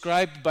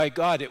prescribed by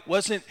God. It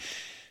wasn't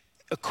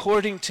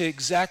according to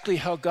exactly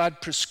how God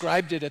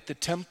prescribed it at the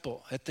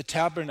temple, at the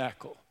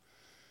tabernacle.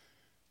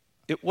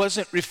 It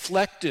wasn't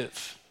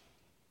reflective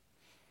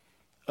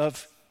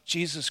of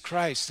Jesus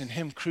Christ and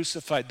him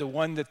crucified, the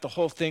one that the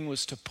whole thing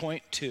was to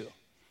point to.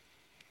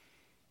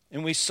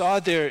 And we saw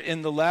there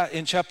in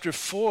chapter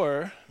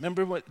 4,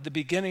 remember the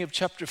beginning of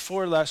chapter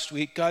 4 last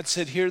week, God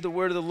said, hear the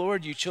word of the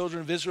Lord, you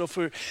children of Israel,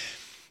 for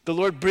The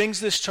Lord brings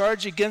this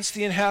charge against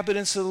the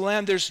inhabitants of the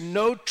land. There's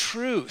no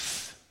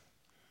truth.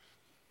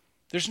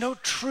 There's no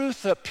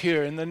truth up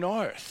here in the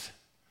north.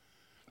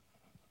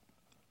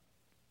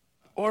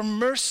 Or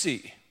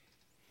mercy.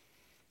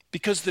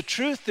 Because the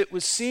truth that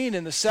was seen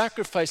in the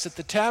sacrifice at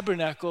the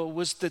tabernacle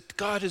was that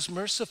God is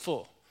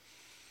merciful.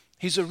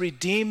 He's a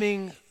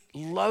redeeming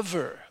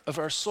lover of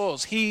our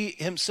souls. He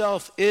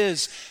himself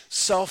is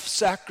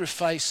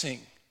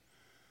self-sacrificing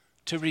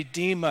to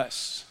redeem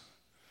us.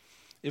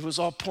 It was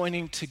all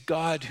pointing to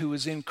God who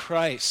was in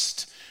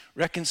Christ,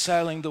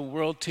 reconciling the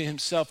world to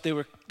himself.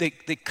 They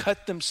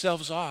cut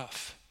themselves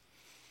off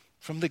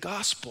from the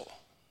gospel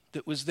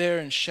that was there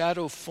in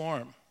shadow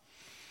form.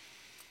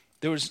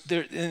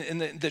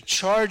 The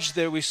charge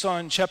there we saw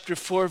in chapter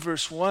 4,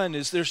 verse 1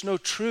 is there's no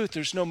truth,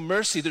 there's no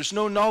mercy, there's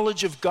no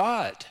knowledge of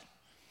God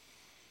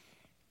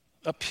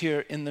up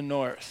here in the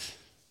north.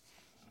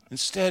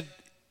 Instead,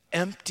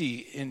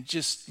 empty and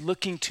just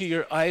looking to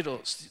your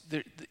idols.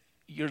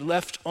 You're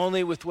left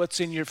only with what's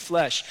in your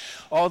flesh.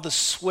 All the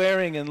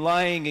swearing and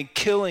lying and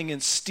killing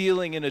and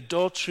stealing and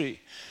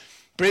adultery,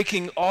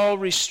 breaking all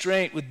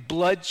restraint with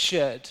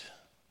bloodshed.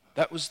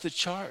 That was the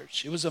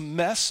charge. It was a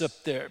mess up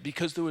there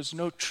because there was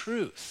no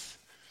truth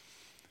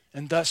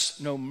and thus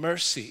no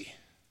mercy,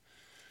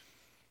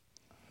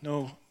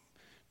 no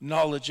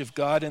knowledge of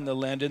God in the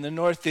land. In the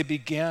north, they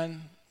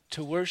began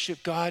to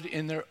worship God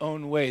in their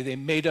own way. They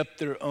made up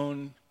their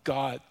own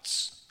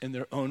gods in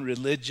their own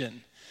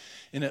religion,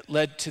 and it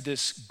led to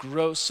this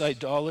gross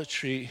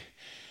idolatry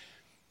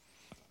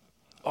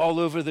all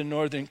over the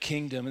northern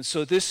kingdom. And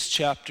so this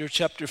chapter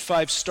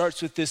 5,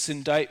 starts with this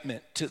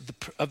indictment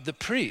of the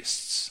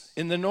priests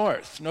in the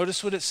north.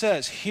 Notice what it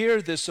says.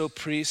 Hear this, O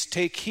priests.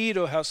 Take heed,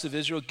 O house of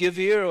Israel. Give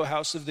ear, O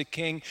house of the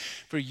king.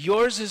 For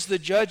yours is the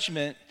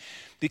judgment,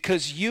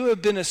 because you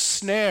have been a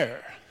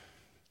snare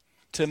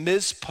to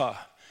Mizpah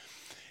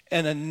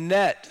and a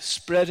net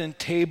spread in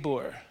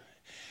Tabor.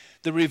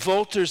 The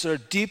revolters are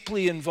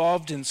deeply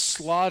involved in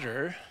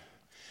slaughter,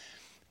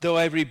 though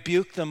I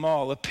rebuke them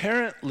all.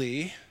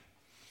 Apparently,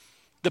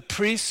 the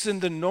priests in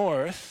the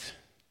north,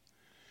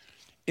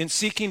 in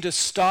seeking to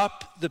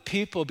stop the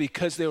people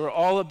because they were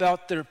all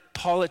about their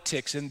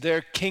politics and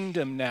their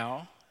kingdom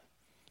now,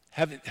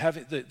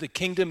 the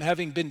kingdom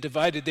having been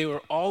divided, they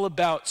were all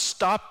about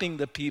stopping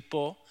the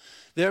people,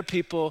 their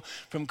people,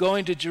 from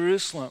going to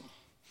Jerusalem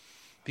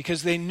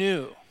because they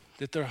knew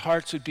that their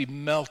hearts would be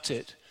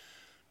melted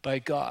by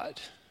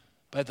God,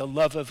 by the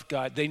love of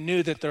God. They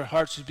knew that their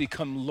hearts would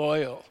become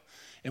loyal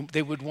and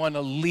they would want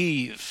to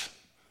leave.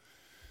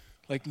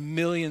 Like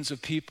millions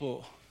of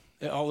people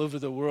all over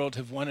the world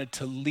have wanted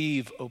to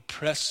leave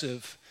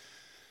oppressive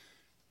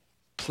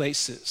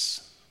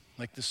places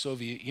like the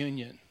Soviet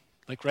Union.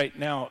 Like right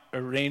now,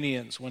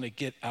 Iranians want to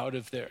get out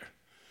of there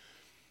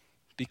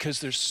because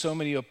there's so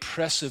many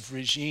oppressive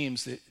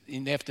regimes that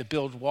they have to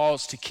build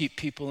walls to keep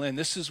people in.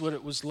 This is what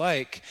it was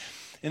like.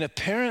 And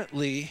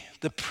apparently,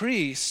 the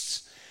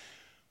priests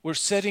were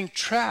setting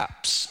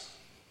traps,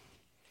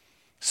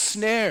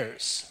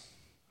 snares,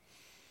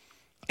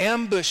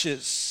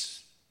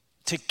 ambushes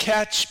to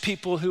catch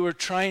people who were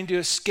trying to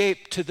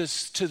escape to the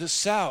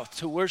south,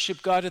 to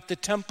worship God at the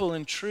temple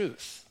in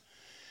truth.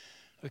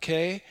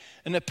 Okay?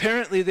 And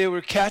apparently they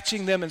were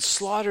catching them and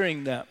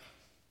slaughtering them.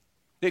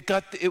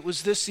 It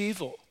was this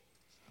evil.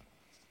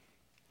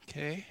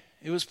 Okay?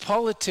 It was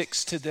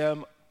politics to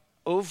them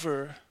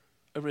over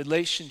a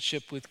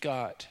relationship with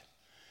God.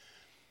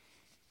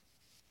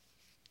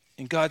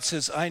 And God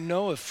says, I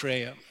know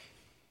Ephraim.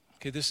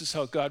 Okay, this is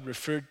how God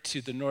referred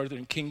to the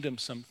northern kingdom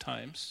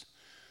sometimes,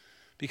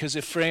 because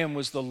Ephraim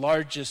was the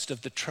largest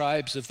of the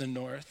tribes of the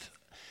north.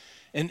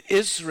 And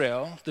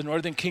Israel, the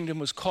northern kingdom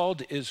was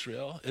called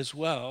Israel as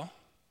well.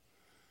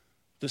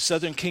 The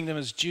southern kingdom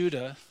is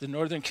Judah. The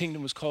northern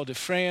kingdom was called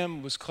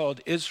Ephraim, was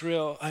called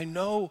Israel. I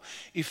know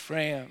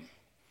Ephraim,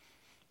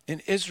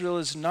 and Israel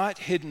is not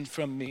hidden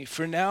from me.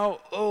 For now,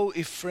 O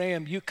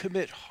Ephraim, you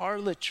commit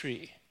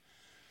harlotry.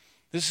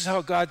 This is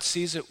how God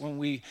sees it when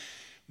we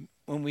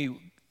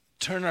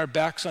turn our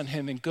backs on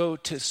him and go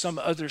to some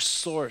other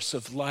source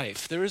of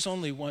life. There is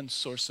only one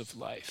source of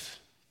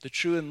life, the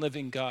true and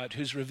living God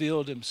who's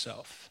revealed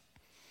himself.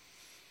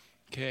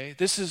 Okay,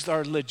 this is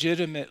our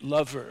legitimate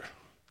lover.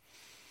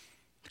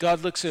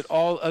 God looks at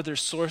all other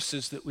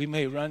sources that we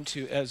may run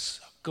to as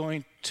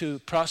going to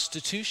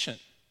prostitution.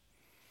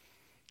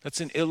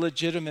 That's an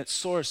illegitimate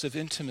source of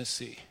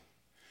intimacy.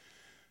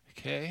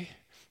 Okay?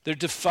 They're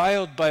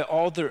defiled by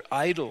all their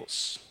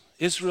idols.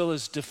 Israel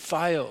is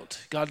defiled.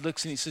 God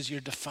looks and he says, you're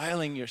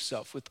defiling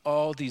yourself with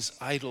all these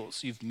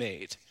idols you've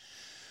made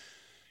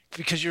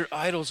because your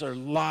idols are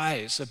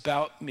lies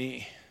about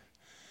me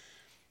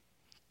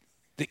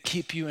that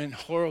keep you in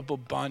horrible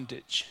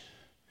bondage.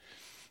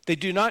 They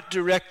do not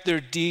direct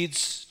their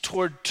deeds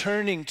toward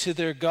turning to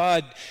their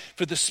God,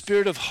 for the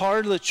spirit of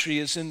harlotry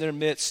is in their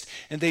midst,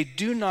 and they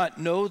do not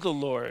know the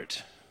Lord.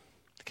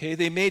 Okay,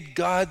 they made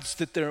gods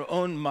that their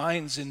own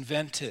minds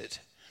invented.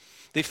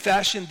 They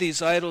fashioned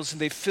these idols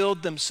and they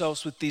filled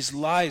themselves with these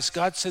lies.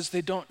 God says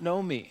they don't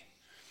know me.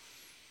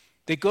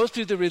 They go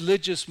through the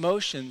religious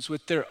motions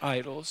with their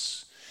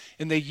idols,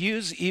 and they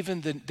use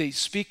they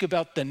speak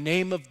about the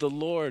name of the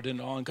Lord and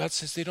all, and God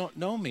says, they don't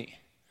know me.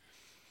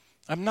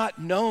 I'm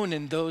not known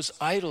in those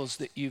idols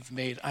that you've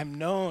made. I'm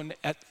known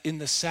in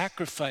the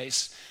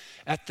sacrifice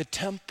at the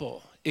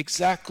temple,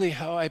 exactly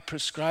how I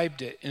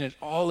prescribed it. And it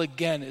all,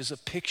 again, is a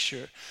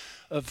picture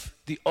of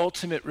the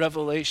ultimate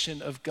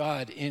revelation of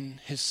God in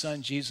his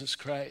Son, Jesus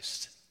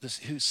Christ,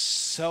 who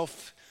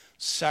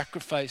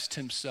self-sacrificed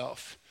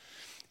himself.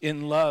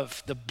 In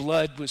love, the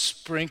blood was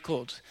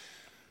sprinkled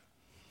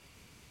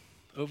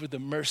over the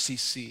mercy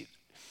seat.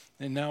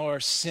 And now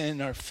our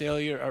sin, our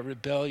failure, our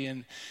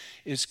rebellion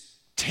is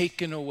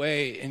taken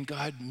away, and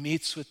God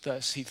meets with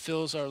us. He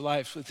fills our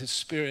lives with his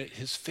Spirit.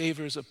 His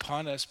favor is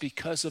upon us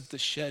because of the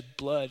shed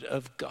blood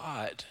of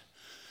God.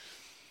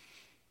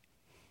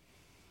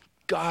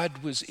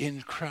 God was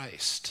in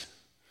Christ,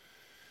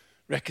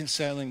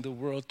 reconciling the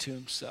world to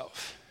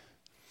himself.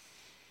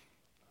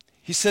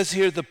 He says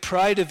here, the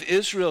pride of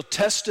Israel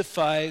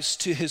testifies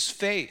to his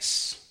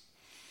face.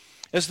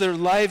 As their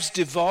lives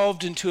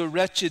devolved into a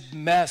wretched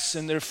mess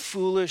in their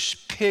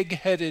foolish,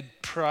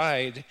 pig-headed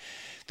pride,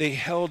 they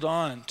held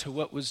on to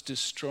what was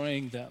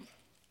destroying them.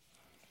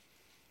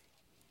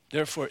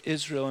 Therefore,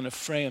 Israel and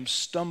Ephraim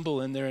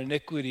stumble in their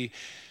iniquity.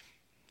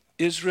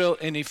 Israel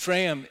and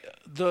Ephraim,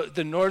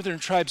 the northern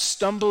tribes,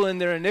 stumble in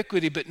their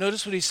iniquity. But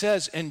notice what he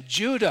says, and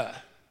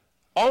Judah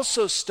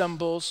also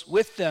stumbles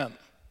with them.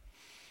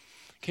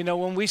 Okay, now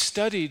when we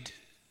studied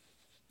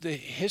the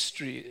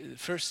history,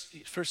 first,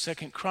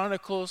 second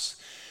Chronicles,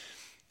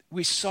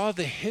 we saw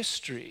the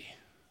history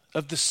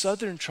of the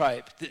southern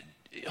tribe.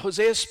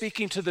 Hosea is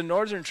speaking to the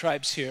northern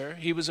tribes here.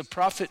 He was a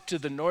prophet to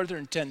the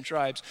northern 10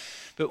 tribes.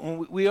 But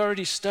when we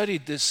already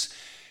studied this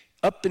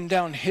up and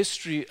down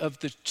history of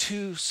the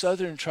two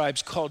southern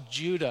tribes called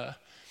Judah,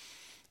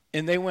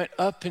 and they went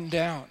up and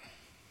down,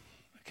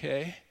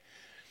 okay?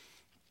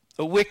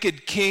 A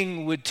wicked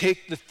king would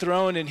take the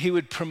throne and he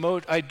would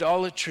promote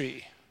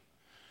idolatry.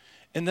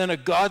 And then a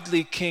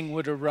godly king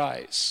would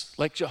arise,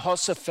 like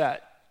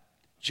Jehoshaphat,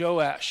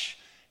 Joash,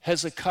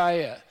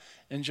 Hezekiah,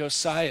 and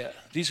Josiah.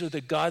 These were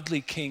the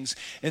godly kings.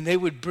 And they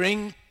would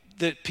bring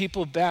the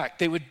people back.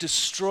 They would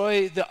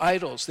destroy the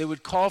idols. They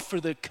would call for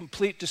the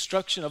complete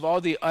destruction of all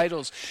the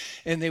idols.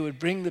 And they would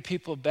bring the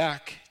people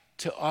back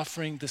to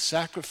offering the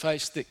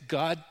sacrifice that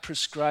God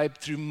prescribed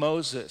through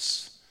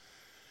Moses.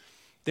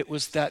 That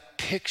was that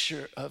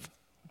picture of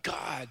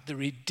God, the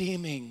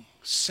redeeming,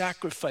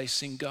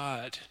 sacrificing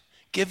God,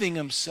 giving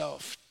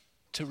himself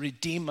to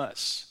redeem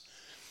us.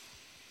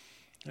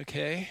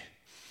 Okay?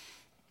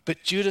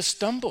 But Judah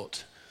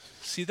stumbled.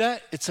 See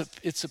that?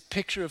 It's a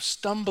picture of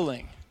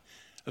stumbling,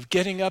 of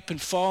getting up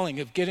and falling,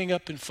 of getting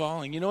up and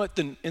falling. You know what?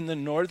 In the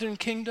northern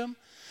kingdom,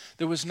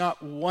 there was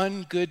not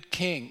one good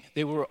king.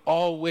 They were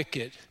all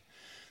wicked.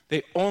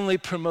 They only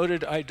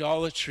promoted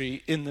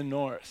idolatry in the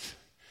north.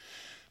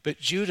 But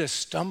Judah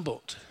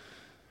stumbled.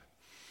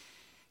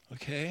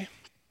 Okay?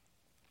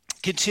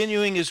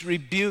 Continuing his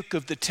rebuke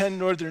of the 10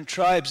 northern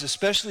tribes,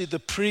 especially the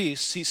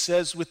priests, he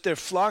says, with their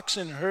flocks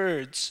and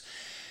herds,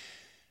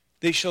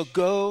 they shall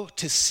go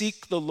to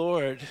seek the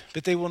Lord,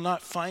 but they will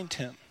not find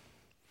him,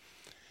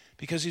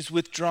 because he's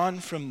withdrawn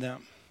from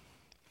them.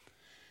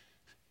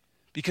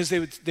 Because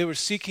they were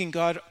seeking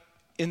God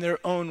in their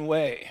own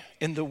way,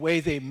 in the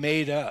way they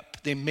made up.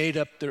 They made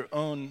up their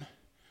own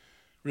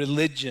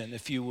religion,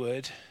 if you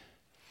would,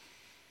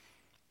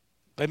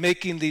 by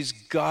making these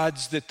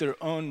gods that their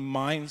own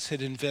minds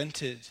had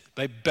invented,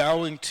 by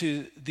bowing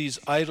to these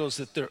idols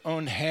that their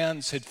own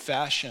hands had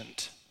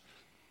fashioned.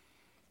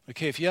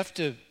 Okay, if you have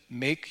to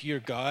make your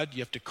God, you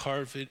have to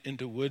carve it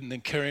into wood and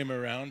then carry him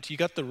around, you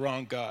got the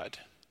wrong God.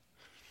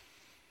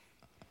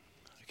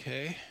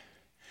 Okay?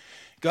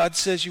 God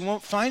says, you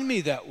won't find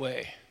me that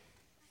way.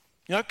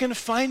 You're not going to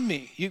find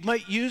me. You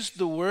might use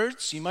the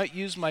words, you might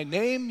use my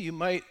name, you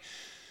might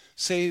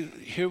say,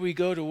 here we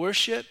go to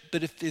worship,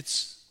 but if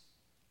it's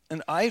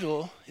an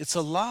idol, it's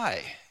a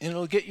lie, and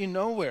it'll get you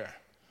nowhere.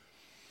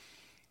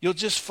 You'll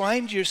just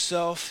find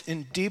yourself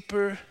in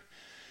deeper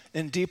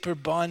and deeper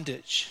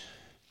bondage.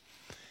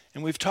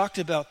 And we've talked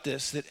about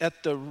this, that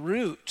at the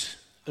root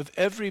of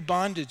every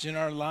bondage in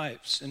our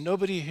lives, and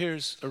nobody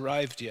here's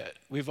arrived yet,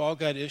 we've all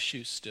got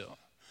issues still,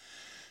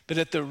 but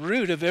at the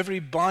root of every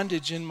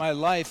bondage in my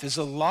life is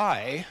a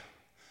lie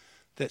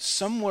that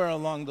somewhere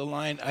along the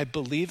line I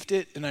believed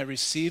it and I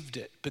received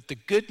it. But the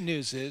good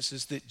news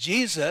is that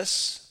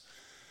Jesus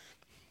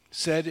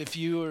said, if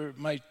you are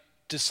my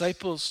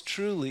disciples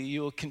truly,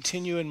 you will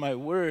continue in my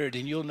word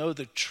and you'll know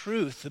the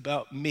truth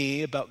about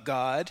me, about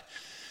God,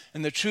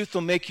 and the truth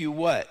will make you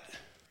what?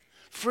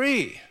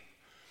 Free.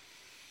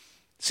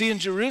 See, in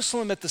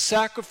Jerusalem at the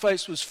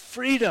sacrifice was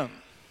freedom.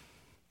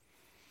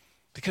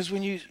 Because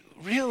when you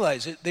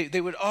realize it, they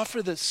would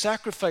offer the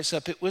sacrifice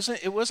up. It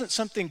wasn't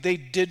something they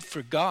did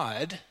for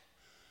God.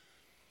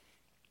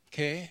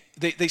 Okay?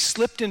 They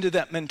slipped into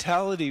that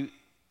mentality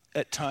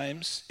at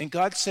times, and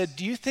God said,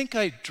 do you think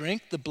I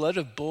drink the blood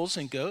of bulls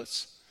and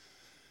goats?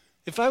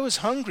 If I was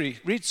hungry,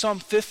 read Psalm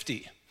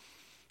 50.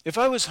 If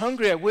I was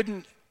hungry, I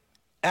wouldn't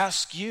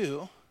ask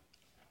you,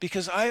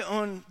 because I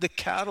own the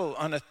cattle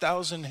on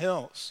 1,000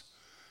 hills.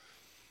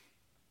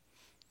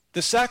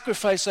 The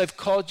sacrifice I've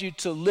called you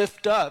to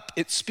lift up,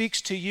 it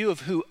speaks to you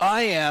of who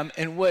I am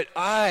and what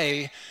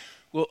I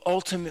will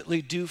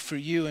ultimately do for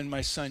you and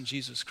my son,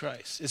 Jesus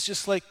Christ. It's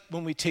just like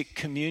when we take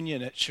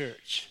communion at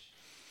church.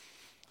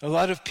 A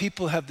lot of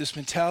people have this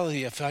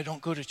mentality, if I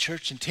don't go to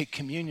church and take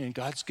communion,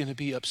 God's going to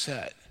be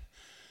upset.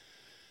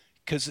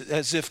 Because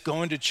as if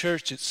going to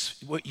church, it's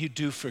what you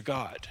do for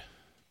God.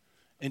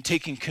 And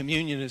taking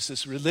communion is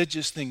this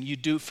religious thing you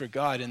do for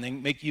God and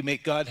then you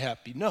make God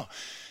happy. No,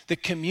 the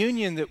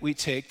communion that we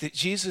take, that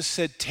Jesus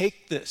said,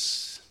 take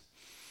this.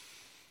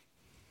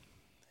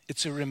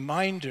 It's a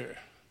reminder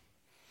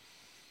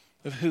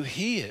of who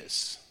he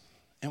is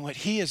and what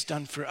he has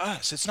done for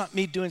us. It's not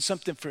me doing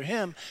something for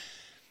him.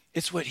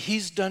 It's what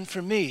he's done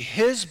for me.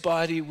 His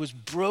body was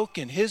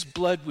broken. His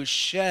blood was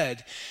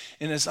shed.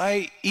 And as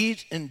I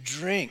eat and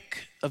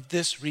drink of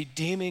this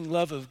redeeming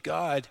love of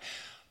God,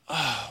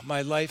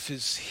 my life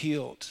is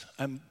healed.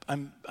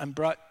 I'm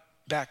brought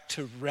back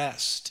to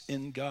rest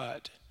in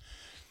God.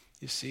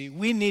 You see,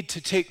 we need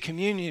to take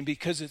communion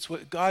because it's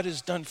what God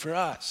has done for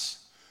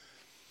us.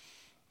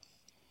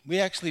 We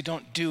actually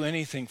don't do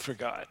anything for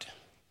God.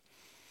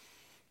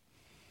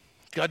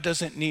 God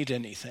doesn't need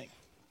anything.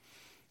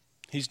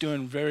 He's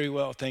doing very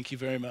well, thank you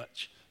very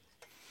much.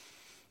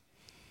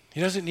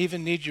 He doesn't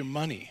even need your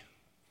money.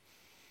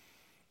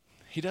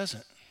 He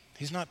doesn't.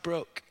 He's not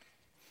broke.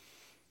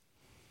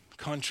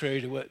 Contrary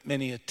to what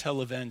many a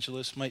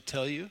televangelist might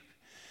tell you,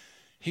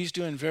 he's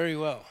doing very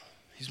well.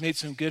 He's made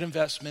some good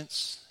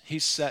investments.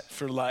 He's set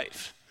for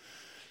life.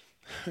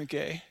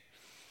 Okay?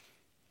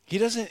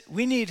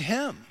 We need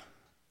him.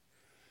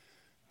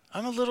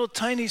 I'm a little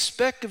tiny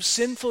speck of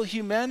sinful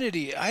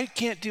humanity. I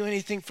can't do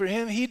anything for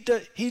him.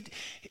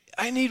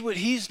 I need what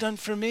he's done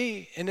for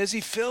me. And as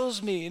he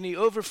fills me and he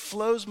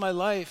overflows my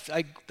life,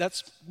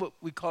 that's what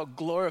we call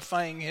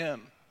glorifying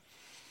him.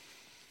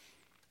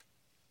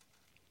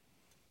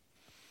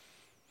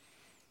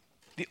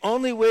 The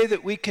only way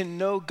that we can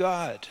know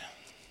God,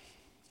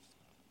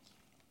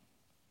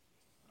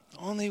 the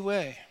only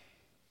way,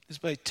 is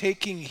by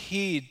taking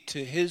heed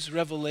to his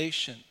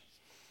revelation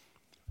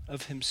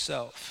of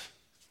himself.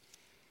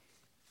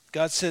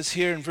 God says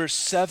here in verse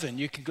 7,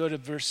 you can go to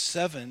verse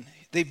 7,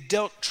 they've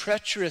dealt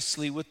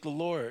treacherously with the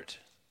Lord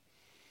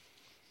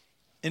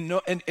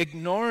and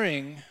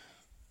ignoring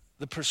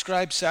the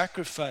prescribed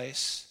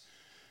sacrifice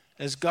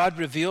as God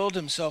revealed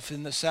himself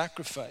in the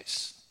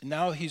sacrifice. And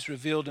now he's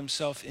revealed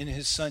himself in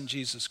his son,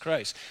 Jesus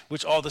Christ,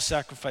 which all the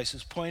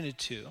sacrifices pointed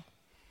to.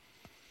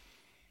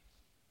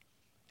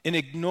 In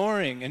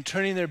ignoring and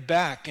turning their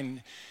back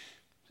and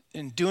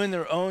doing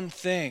their own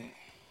thing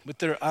with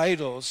their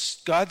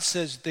idols, God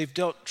says they've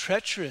dealt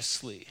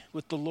treacherously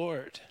with the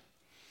Lord.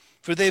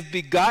 For they've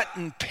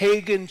begotten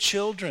pagan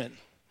children.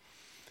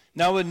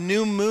 Now a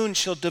new moon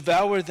shall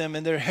devour them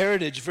in their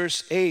heritage.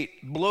 Verse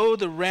 8, blow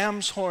the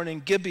ram's horn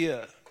in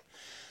Gibeah,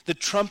 the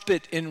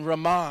trumpet in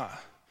Ramah.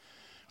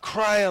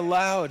 Cry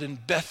aloud in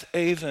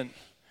Beth-aven.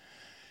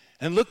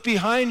 And look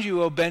behind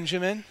you, O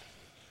Benjamin.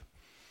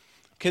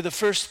 Okay, the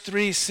first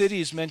 3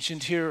 cities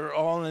mentioned here are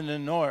all in the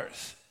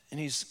north. And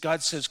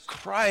God says,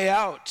 cry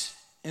out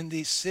in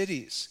these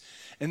cities.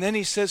 And then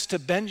he says to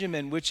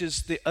Benjamin, which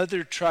is the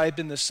other tribe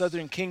in the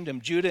southern kingdom,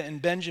 Judah and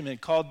Benjamin,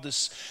 called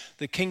this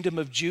the kingdom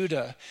of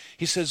Judah.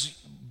 He says,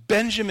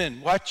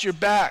 Benjamin, watch your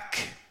back.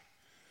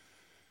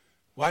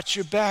 Watch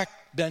your back,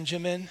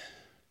 Benjamin.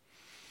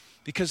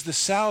 Because the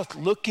south,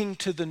 looking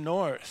to the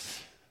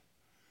north,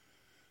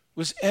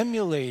 was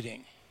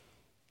emulating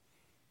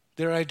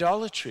their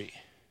idolatry.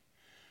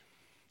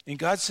 And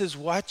God says,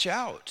 watch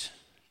out,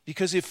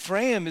 because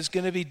Ephraim is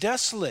going to be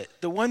desolate.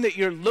 The one that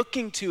you're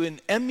looking to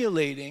and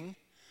emulating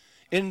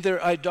in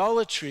their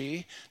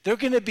idolatry, they're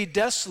going to be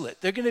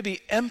desolate. They're going to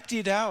be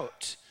emptied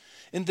out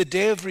in the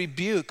day of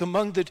rebuke.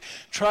 Among the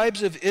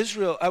tribes of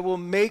Israel, I will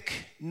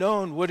make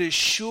known what is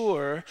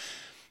sure.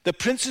 The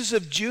princes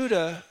of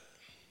Judah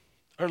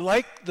are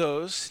like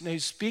those, and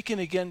he's speaking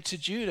again to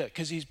Judah,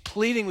 because he's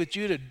pleading with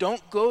Judah,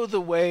 don't go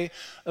the way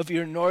of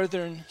your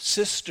northern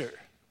sister.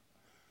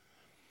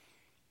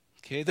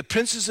 Okay, the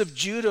princes of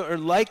Judah are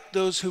like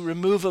those who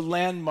remove a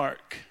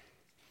landmark.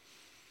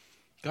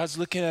 God's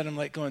looking at them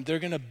like going, they're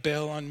going to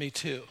bail on me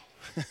too.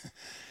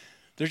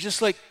 They're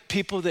just like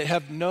people that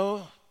have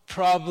no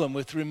problem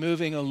with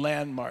removing a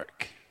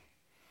landmark.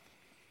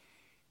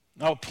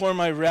 I'll pour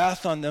my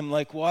wrath on them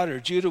like water.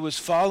 Judah was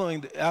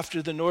following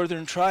after the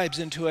northern tribes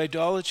into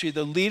idolatry.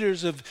 The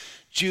leaders of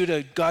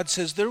Judah, God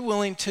says they're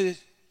willing to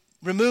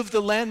remove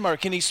the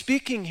landmark. And he's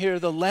speaking here,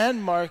 the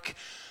landmark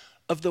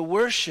of the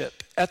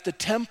worship at the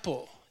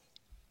temple,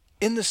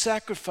 in the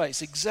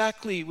sacrifice,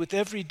 exactly with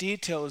every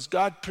detail as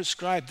God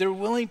prescribed. They're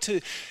willing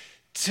to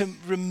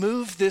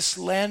remove this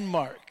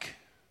landmark.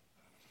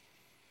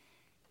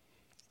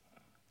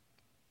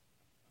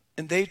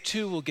 And they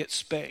too will get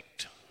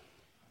spanked.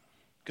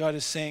 God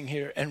is saying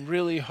here, and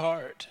really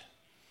hard.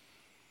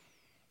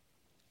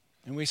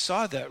 And we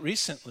saw that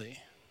recently.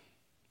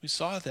 We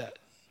saw that.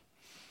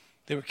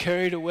 They were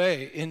carried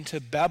away into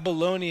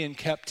Babylonian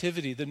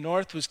captivity. The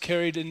north was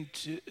carried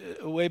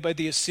away by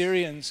the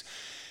Assyrians,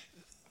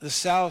 the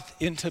south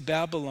into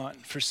Babylon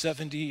for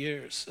 70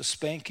 years, a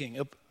spanking.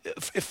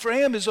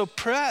 Ephraim is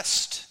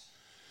oppressed.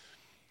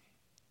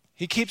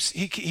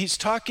 He's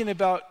talking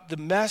about the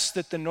mess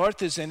that the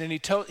north is in, and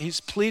he's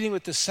pleading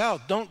with the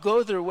south, don't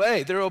go their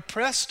way. They're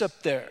oppressed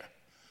up there.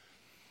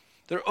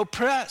 They're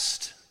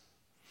oppressed.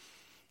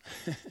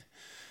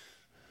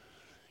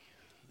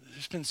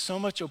 There's been so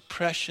much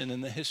oppression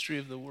in the history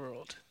of the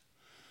world.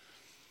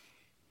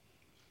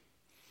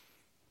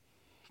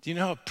 Do you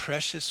know how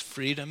precious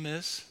freedom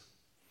is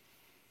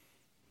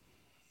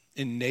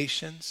in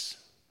nations?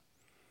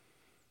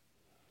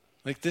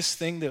 Like this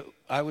thing that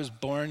I was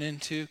born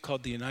into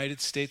called the United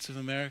States of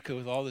America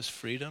with all this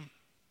freedom.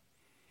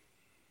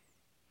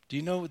 Do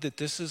you know that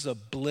this is a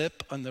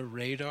blip on the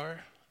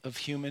radar of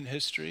human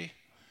history?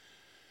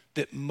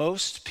 That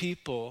most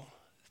people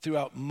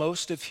throughout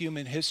most of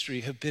human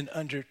history have been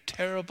under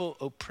terrible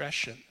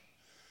oppression,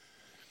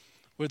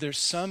 where there's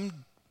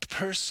some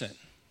person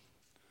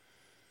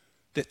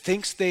that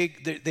thinks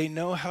they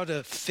know how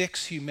to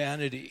fix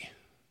humanity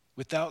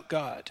without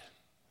God.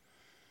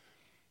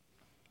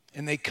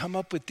 And they come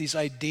up with these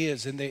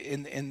ideas, and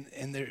they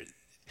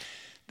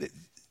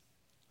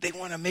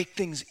want to make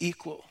things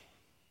equal.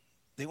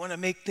 They want to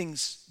make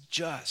things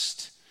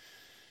just.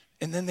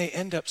 And then they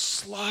end up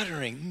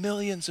slaughtering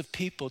millions of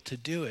people to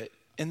do it.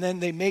 And then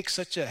they make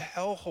such a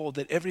hellhole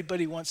that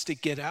everybody wants to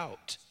get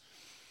out.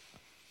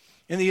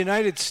 In the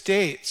United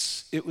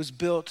States, it was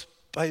built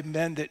by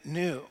men that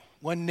knew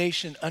one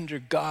nation under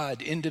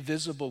God,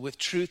 indivisible, with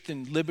truth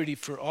and liberty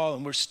for all.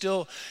 And we're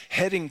still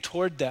heading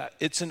toward that.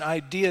 It's an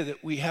idea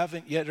that we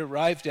haven't yet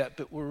arrived at,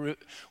 but we're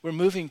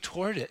moving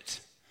toward it.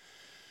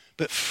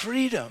 But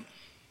freedom.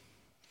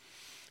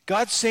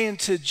 God's saying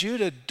to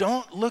Judah,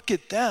 don't look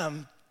at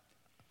them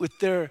with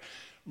their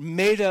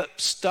made up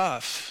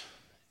stuff.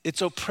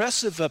 It's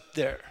oppressive up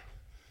there.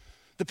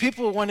 The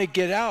people want to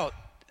get out.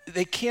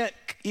 They can't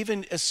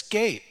even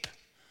escape.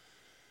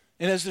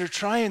 And as they're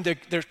trying,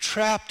 they're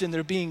trapped and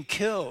they're being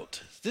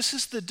killed. This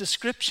is the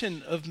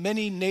description of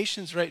many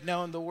nations right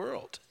now in the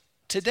world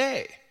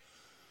today.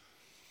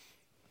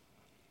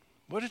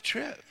 What a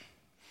trip.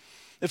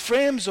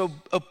 Ephraim's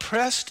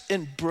oppressed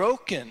and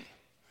broken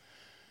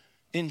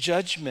in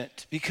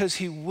judgment because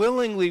he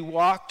willingly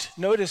walked,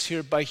 notice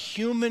here, by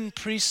human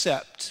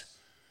precept.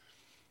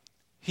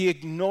 He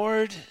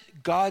ignored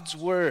God's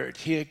word.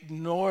 He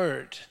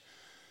ignored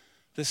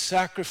the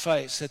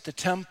sacrifice at the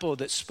temple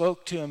that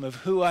spoke to him of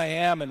who I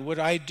am and what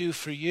I do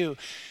for you.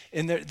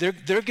 And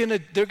they're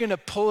gonna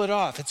pull it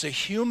off. It's a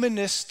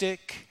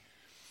humanistic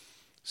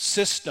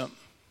system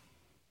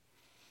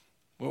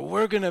where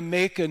we're gonna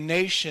make a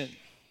nation,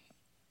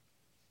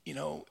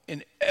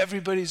 and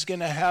everybody's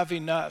gonna have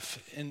enough,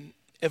 and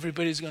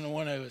everybody's gonna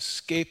want to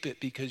escape it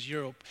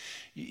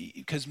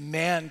because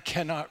man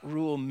cannot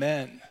rule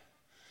men.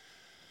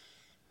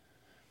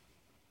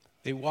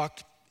 They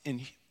walked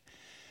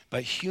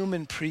by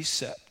human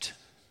precept.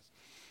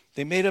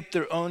 They made up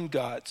their own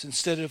gods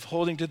instead of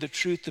holding to the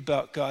truth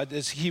about God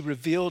as he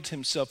revealed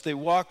himself. They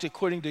walked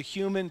according to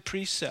human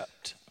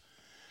precept.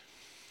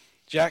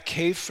 Jack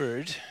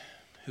Hayford,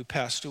 who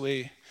passed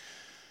away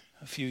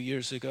a few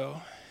years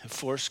ago, a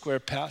Foursquare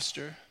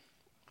pastor,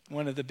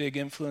 one of the big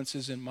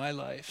influences in my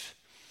life.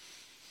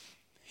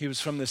 He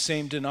was from the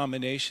same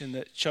denomination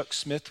that Chuck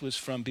Smith was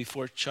from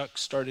before Chuck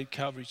started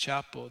Calvary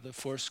Chapel, the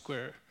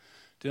Foursquare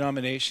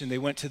denomination. They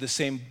went to the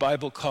same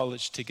Bible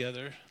college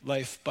together,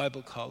 Life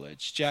Bible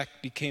College. Jack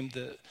became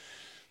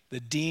the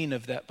dean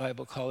of that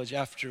Bible college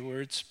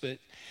afterwards. But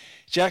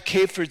Jack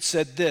Hayford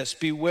said this: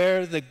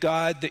 beware the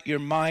God that your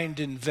mind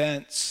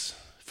invents,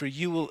 for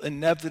you will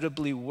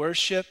inevitably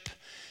worship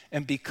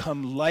and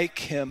become like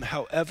him,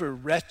 however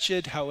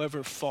wretched,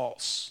 however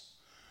false.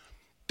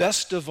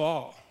 Best of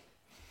all,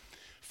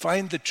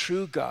 find the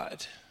true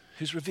God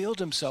who's revealed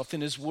himself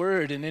in his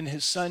word and in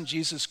his son,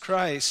 Jesus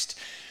Christ.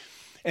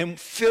 And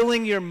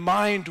filling your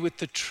mind with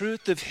the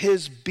truth of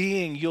his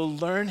being, you'll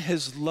learn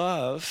his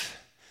love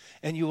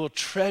and you will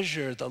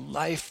treasure the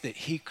life that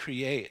he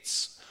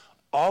creates.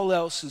 All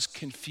else is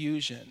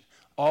confusion.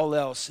 All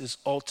else is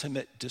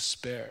ultimate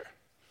despair.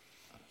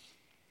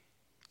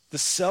 The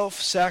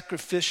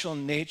self-sacrificial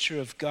nature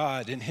of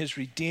God and his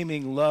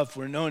redeeming love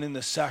were known in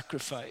the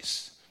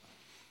sacrifice.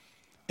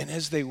 And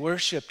as they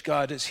worshiped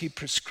God as he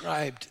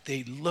prescribed,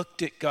 they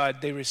looked at God,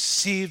 they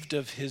received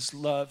of his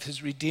love,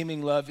 his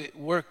redeeming love. It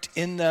worked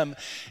in them,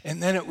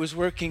 and then it was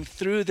working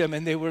through them,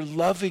 and they were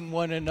loving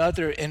one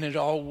another, and it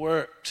all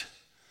worked.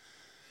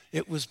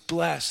 It was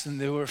blessed,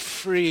 and they were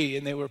free,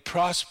 and they were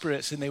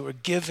prosperous, and they were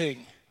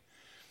giving.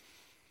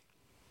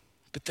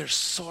 But their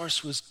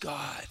source was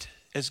God,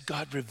 as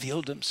God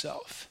revealed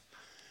himself.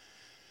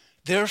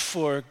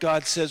 Therefore,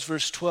 God says,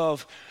 verse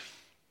 12,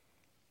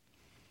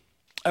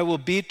 I will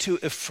be to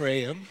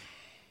Ephraim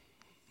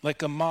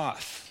like a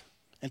moth,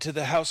 and to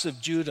the house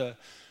of Judah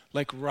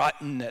like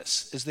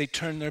rottenness, as they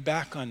turn their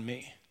back on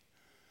me,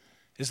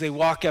 as they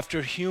walk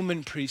after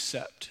human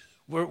precept,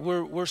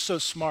 We're so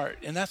smart,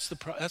 and that's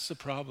the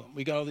problem.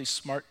 We got all these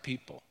smart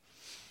people.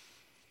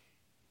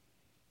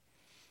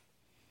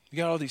 We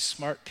got all these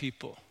smart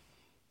people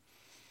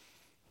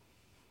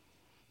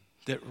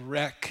that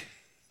wreck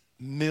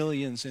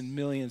millions and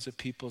millions of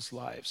people's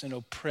lives and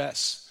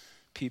oppress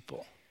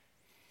people.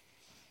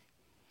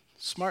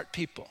 Smart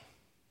people.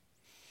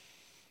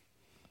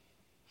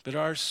 But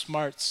our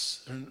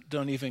smarts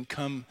don't even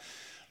come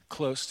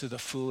close to the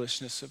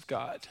foolishness of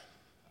God.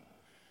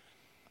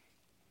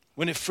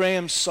 When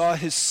Ephraim saw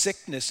his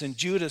sickness and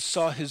Judah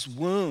saw his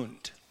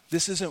wound,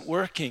 this isn't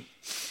working.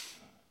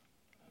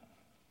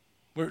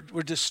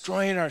 We're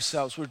destroying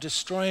ourselves. We're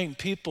destroying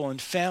people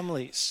and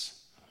families.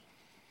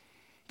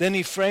 Then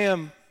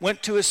Ephraim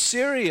went to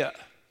Assyria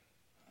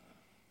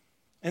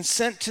and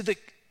sent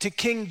to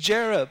King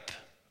Jareb,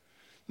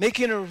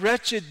 making a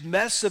wretched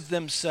mess of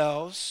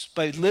themselves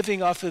by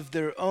living off of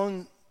their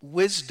own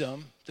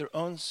wisdom, their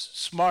own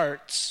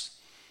smarts,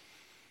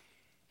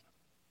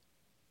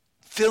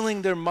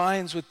 filling their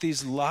minds with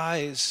these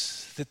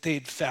lies that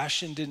they'd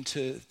fashioned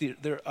into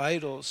their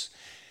idols.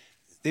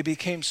 They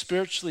became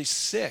spiritually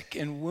sick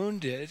and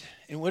wounded.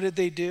 And what did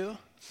they do?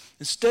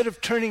 Instead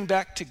of turning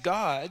back to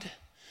God,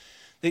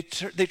 they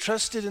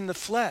trusted in the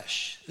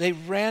flesh. They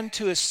ran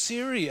to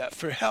Assyria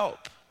for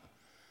help.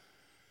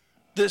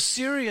 The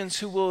Assyrians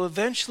who will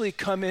eventually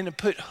come in and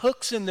put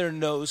hooks in their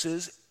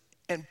noses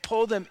and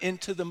pull them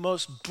into the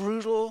most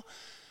brutal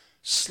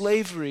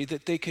slavery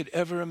that they could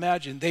ever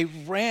imagine. They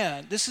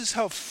ran. This is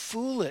how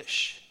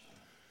foolish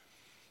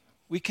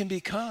we can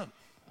become.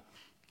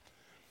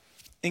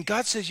 And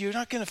God says, you're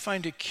not going to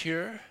find a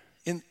cure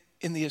in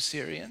the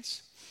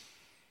Assyrians.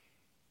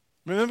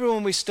 Remember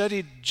when we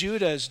studied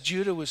Judah, as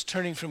Judah was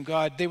turning from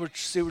God, they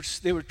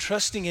were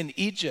trusting in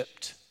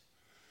Egypt.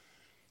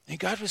 And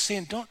God was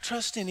saying, don't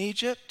trust in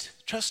Egypt,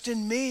 trust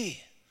in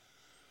me.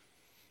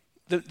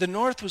 The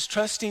north was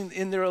trusting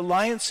in their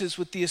alliances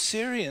with the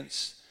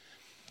Assyrians.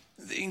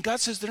 And God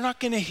says, they're not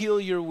going to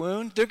heal your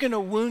wound. They're going to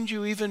wound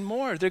you even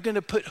more. They're going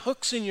to put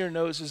hooks in your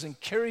noses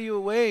and carry you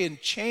away in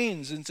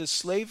chains into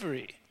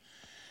slavery.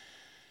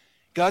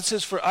 God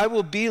says, for I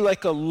will be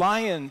like a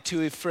lion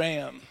to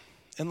Ephraim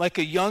and like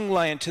a young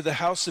lion to the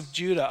house of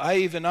Judah.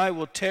 I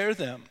will tear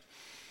them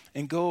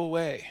and go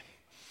away.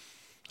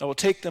 I will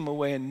take them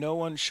away and no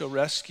one shall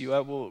rescue.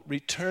 I will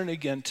return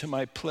again to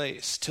my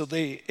place till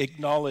they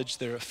acknowledge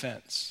their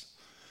offense.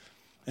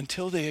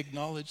 Until they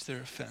acknowledge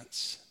their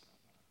offense.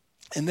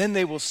 And then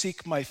they will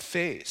seek my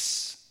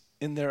face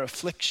in their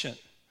affliction.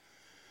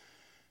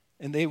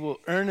 And they will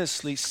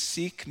earnestly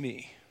seek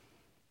me.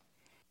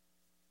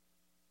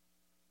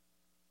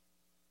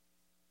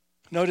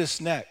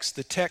 Notice next,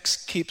 the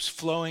text keeps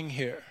flowing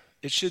here.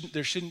 There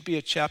shouldn't be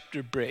a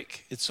chapter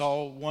break. It's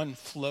all one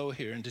flow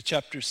here into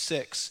chapter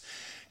 6.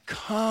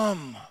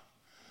 Come,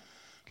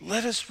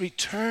 let us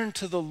return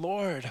to the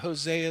Lord,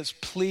 Hosea is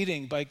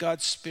pleading by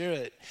God's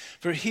Spirit.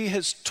 For he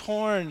has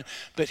torn,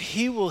 but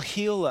he will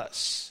heal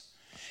us.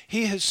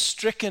 He has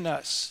stricken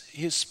us,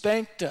 he has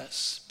spanked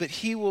us, but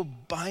he will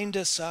bind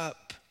us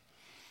up.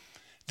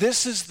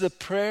 This is the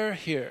prayer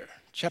here,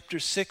 chapter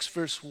 6,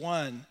 verse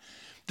 1.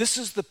 This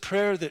is the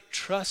prayer that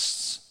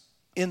trusts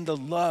in the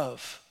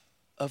love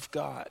of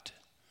God,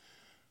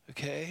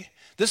 okay?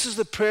 This is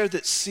the prayer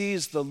that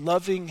sees the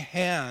loving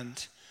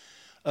hand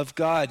of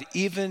God,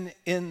 even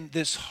in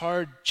this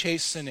hard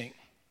chastening.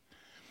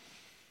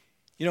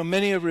 You know,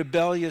 many a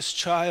rebellious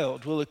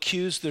child will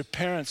accuse their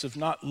parents of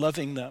not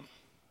loving them.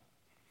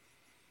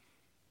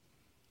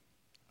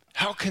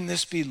 How can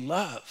this be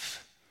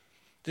love?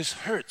 This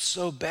hurts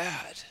so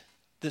bad,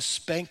 this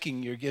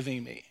spanking you're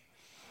giving me.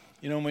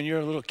 You know, when you're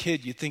a little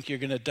kid, you think you're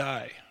going to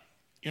die.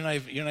 You're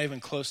not even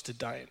close to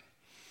dying.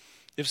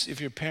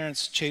 If your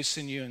parents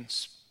chasten you and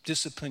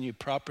discipline you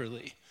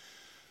properly,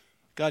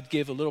 God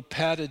gave a little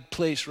padded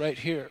place right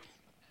here.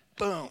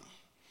 Boom.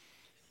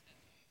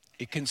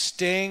 It can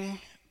sting,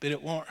 but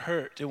it won't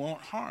hurt. It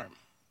won't harm.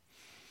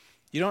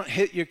 You don't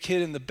hit your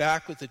kid in the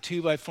back with a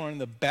 2x4 in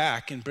the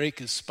back and break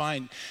his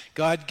spine.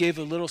 God gave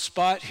a little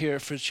spot here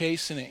for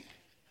chastening.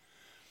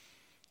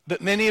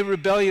 But many a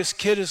rebellious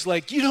kid is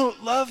like, you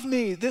don't love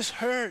me. This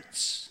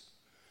hurts.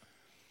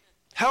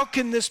 How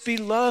can this be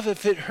love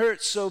if it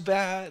hurts so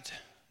bad?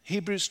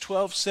 Hebrews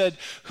 12 said,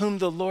 whom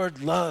the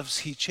Lord loves,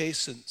 he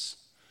chastens.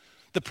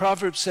 The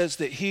proverb says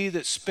that he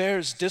that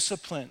spares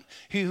discipline,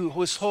 he who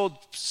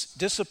withholds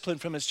discipline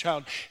from his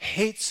child,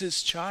 hates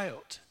his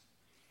child.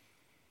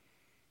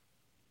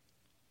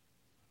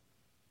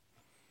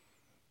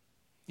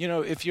 You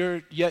know, if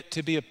you're yet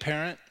to be a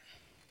parent,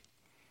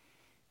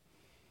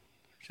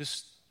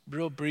 just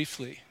real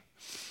briefly,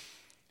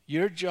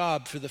 your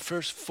job for the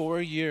first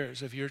 4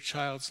 years of your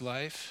child's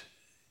life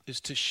is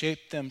to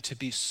shape them to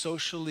be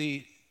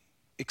socially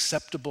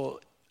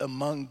acceptable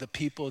among the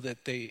people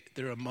that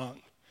they're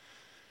among.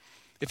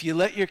 If you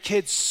let your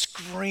kids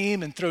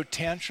scream and throw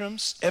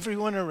tantrums,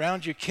 everyone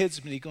around your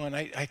kids will be going,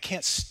 I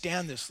can't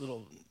stand this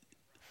little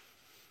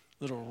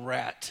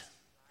rat.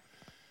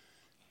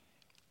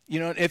 You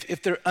know,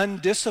 if they're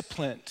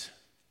undisciplined,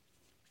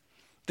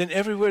 then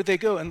everywhere they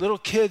go, and little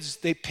kids,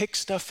 they pick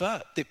stuff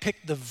up. They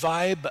pick the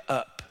vibe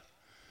up.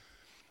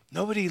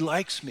 Nobody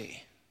likes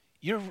me.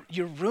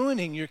 You're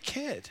ruining your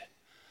kid.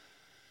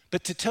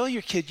 But to tell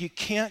your kid you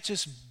can't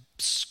just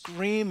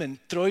scream and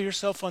throw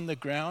yourself on the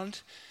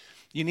ground,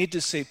 you need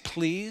to say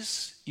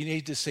please, you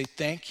need to say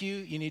thank you,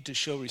 you need to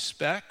show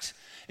respect.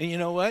 And you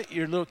know what?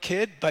 Your little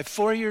kid, by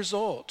 4 years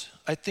old,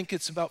 I think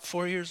it's about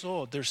 4 years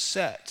old, they're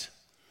set.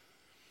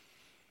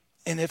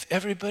 And if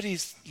everybody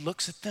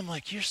looks at them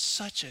like, you're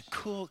such a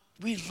cool,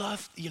 we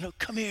love,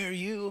 come here,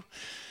 you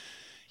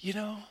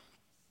know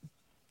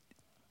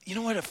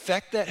what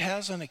effect that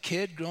has on a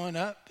kid growing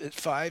up at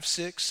 5,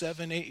 6,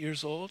 7, 8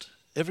 years old?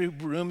 Every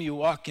room you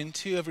walk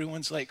into,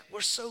 everyone's like,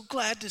 we're so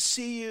glad to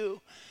see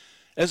you.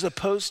 As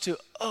opposed to,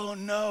 oh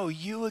no,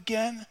 you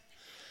again?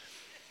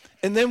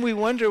 And then we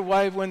wonder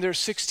why when they're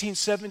 16,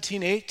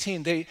 17,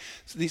 18,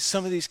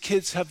 some of these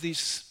kids have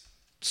these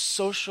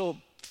social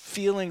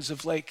feelings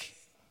of like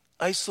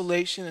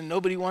isolation and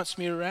nobody wants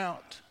me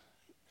around.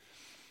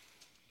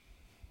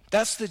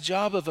 That's the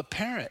job of a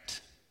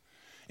parent.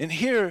 And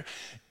here,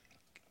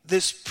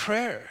 this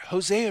prayer,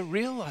 Hosea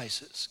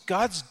realizes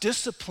God's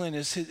discipline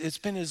it's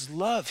been his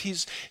love.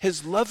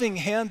 His loving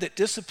hand that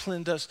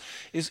disciplined us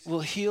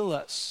will heal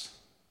us.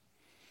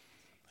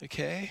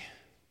 Okay?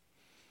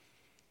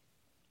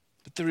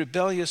 But the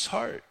rebellious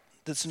heart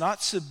that's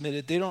not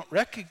submitted, they don't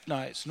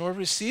recognize nor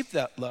receive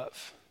that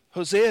love.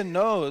 Hosea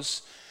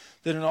knows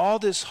that in all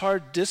this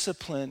hard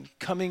discipline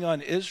coming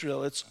on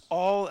Israel, it's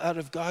all out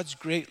of God's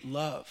great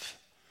love.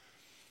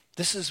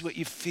 This is what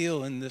you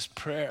feel in this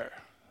prayer,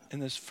 in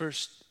this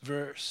first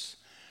verse.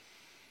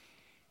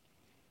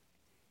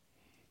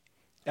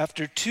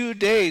 After 2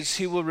 days,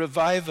 he will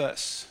revive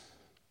us.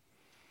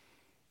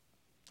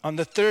 On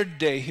the third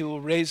day, he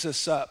will raise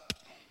us up,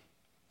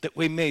 that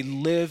we may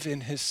live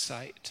in his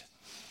sight.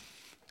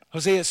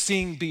 Hosea is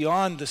seeing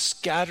beyond the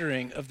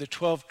scattering of the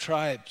 12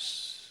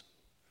 tribes.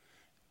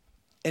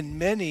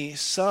 And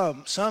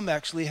some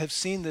actually have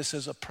seen this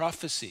as a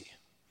prophecy.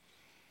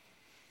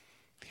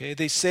 Okay,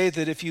 they say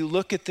that if you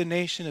look at the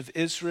nation of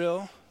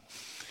Israel,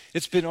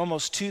 it's been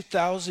almost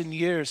 2,000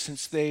 years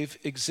since they've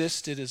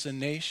existed as a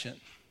nation.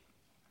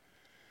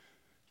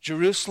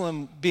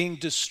 Jerusalem being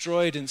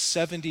destroyed in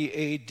 70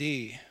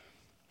 A.D.,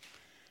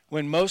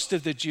 when most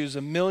of the Jews,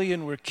 1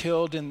 million, were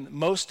killed and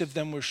most of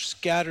them were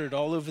scattered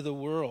all over the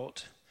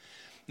world.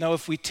 Now,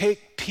 if we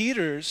take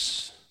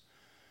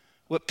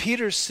what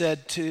Peter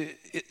said to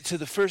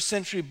the first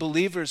century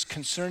believers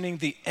concerning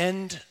the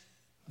end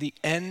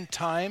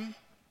time,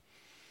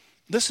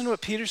 listen to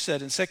what Peter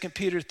said in 2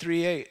 Peter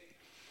 3:8.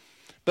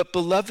 But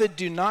beloved,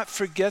 do not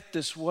forget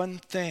this one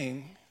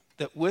thing,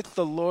 that with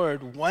the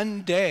Lord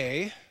 1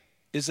 day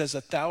is as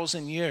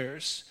 1,000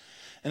 years,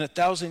 and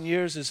 1,000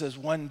 years is as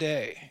 1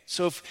 day.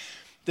 So if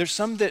there's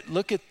some that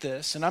look at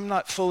this, and I'm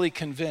not fully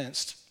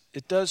convinced,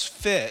 it does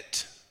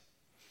fit,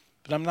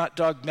 but I'm not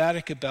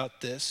dogmatic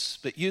about this,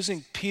 but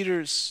using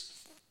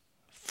Peter's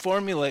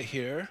formula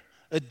here,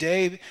 a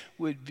day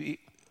would be,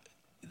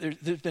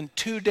 there's been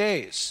 2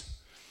 days,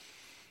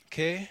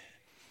 okay?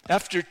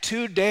 After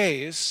 2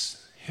 days,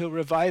 he'll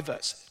revive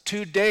us.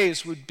 2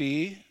 days would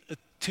be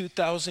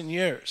 2,000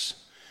 years.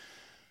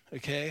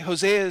 Okay?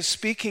 Hosea is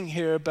speaking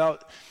here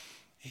about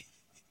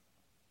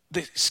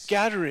the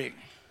scattering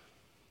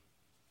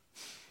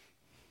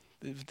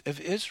of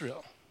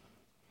Israel.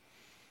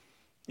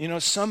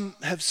 Some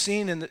have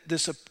seen in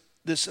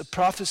this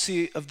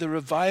prophecy of the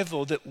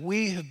revival that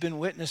we have been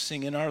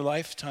witnessing in our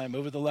lifetime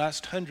over the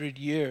last 100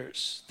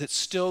 years, that's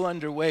still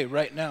underway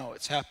right now.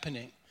 It's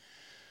happening.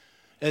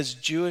 As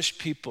Jewish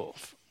people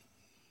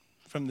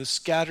from the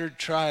scattered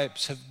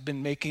tribes have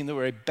been making their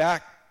way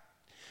back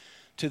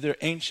to their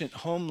ancient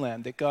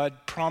homeland that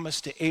God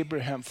promised to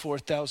Abraham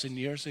 4,000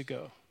 years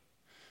ago,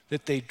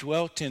 that they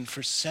dwelt in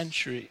for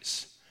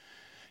centuries.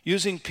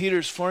 Using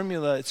Peter's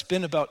formula, it's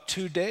been about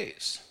 2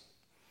 days.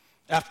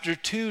 After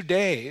 2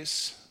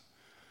 days,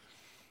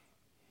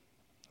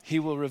 he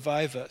will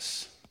revive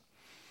us.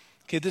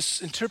 Okay,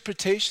 this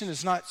interpretation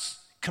is not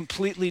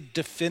completely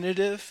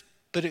definitive,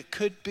 but it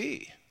could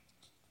be.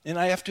 And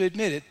I have to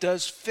admit, it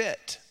does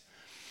fit.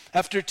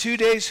 After 2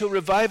 days, he'll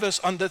revive us.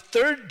 On the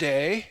third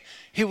day,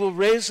 he will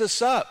raise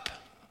us up,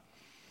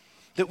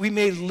 that we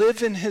may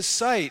live in his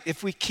sight.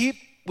 If we keep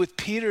with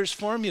Peter's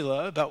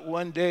formula about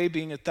 1 day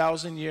being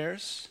 1,000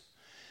 years,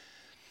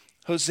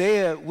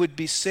 Hosea would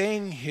be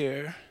saying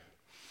here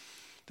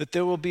that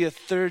there will be a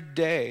third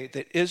day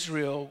that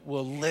Israel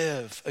will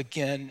live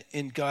again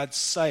in God's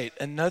sight.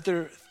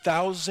 Another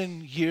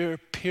 1,000-year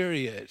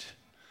period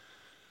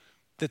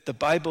that the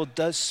Bible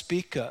does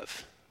speak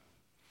of,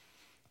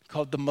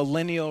 called the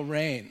millennial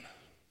reign.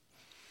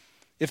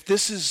 If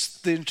this is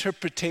the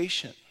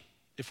interpretation,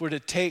 if we're to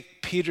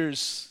take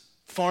Peter's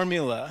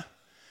formula,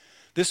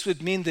 this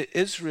would mean that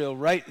Israel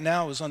right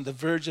now is on the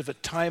verge of a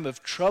time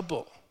of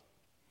trouble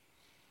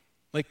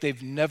like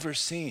they've never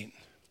seen.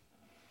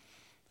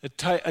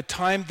 A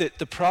time that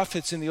the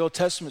prophets in the Old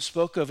Testament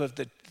spoke of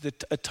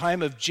a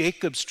time of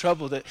Jacob's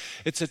trouble, that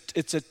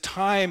it's a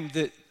time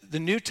that the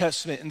New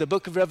Testament in the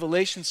book of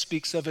Revelation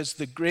speaks of as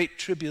the Great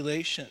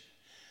Tribulation,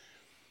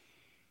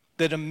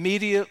 that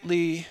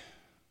immediately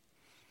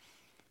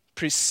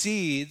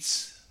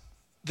precedes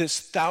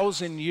this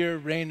 1,000-year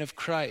reign of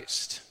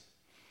Christ,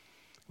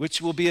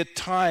 which will be a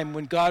time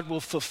when God will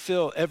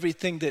fulfill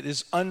everything that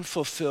is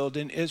unfulfilled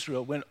in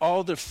Israel, when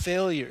all the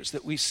failures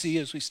that we see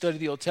as we study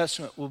the Old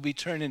Testament will be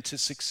turned into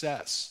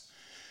success.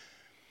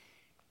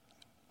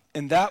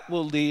 And that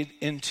will lead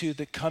into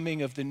the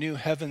coming of the new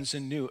heavens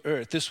and new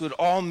earth. This would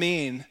all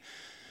mean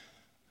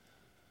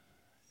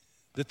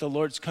that the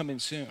Lord's coming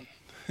soon.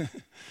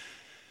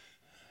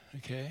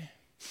 Okay?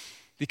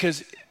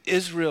 Because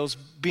Israel's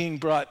being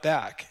brought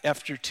back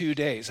after 2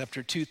 days,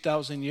 after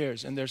 2,000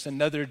 years, and there's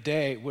another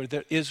day where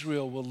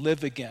Israel will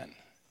live again.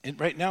 And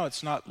right now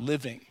it's not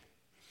living.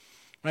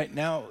 Right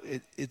now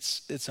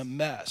it's a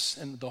mess,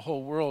 and the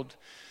whole world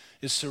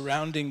is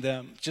surrounding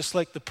them, just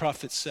like the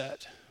prophet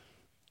said,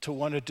 to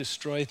want to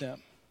destroy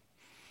them.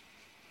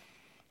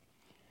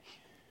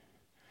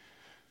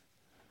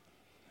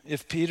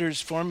 If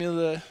Peter's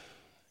formula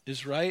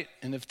is right,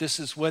 and if this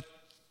is what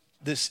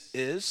this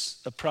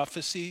is, a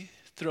prophecy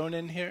thrown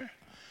in here,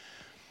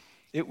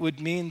 it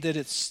would mean that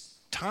it's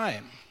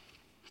time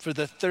for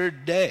the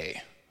third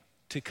day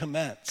to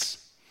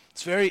commence.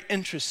 It's very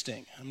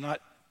interesting. I'm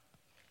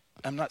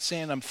not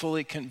saying I'm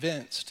fully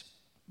convinced,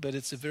 but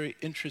it's a very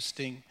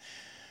interesting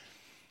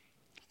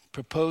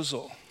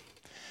proposal.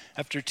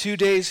 After 2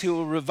 days, he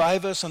will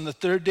revive us. On the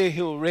third day,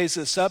 he will raise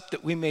us up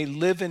that we may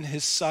live in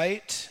his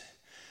sight.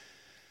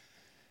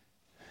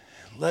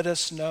 Let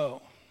us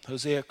know,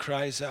 Hosea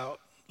cries out.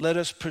 Let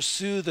us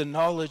pursue the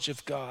knowledge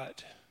of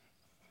God.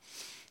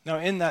 Now,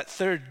 in that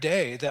third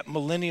day, that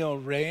millennial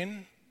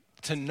reign,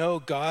 to know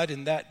God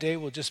in that day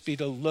will just be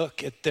to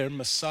look at their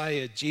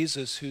Messiah,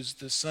 Jesus, who's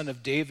the Son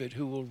of David,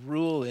 who will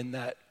rule in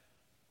that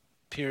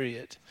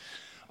period.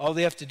 All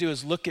they have to do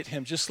is look at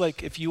him. Just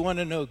like if you want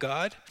to know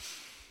God,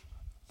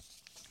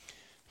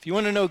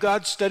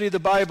 study the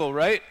Bible,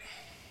 right?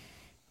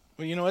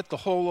 Well, you know what? The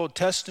whole Old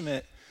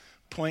Testament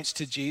points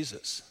to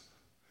Jesus.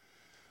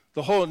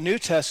 The whole New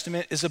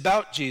Testament is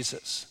about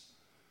Jesus.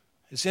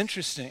 It's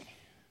interesting.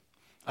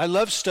 I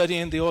love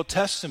studying the Old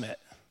Testament.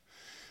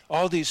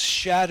 All these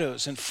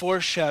shadows and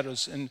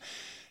foreshadows, and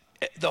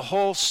the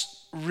whole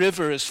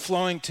river is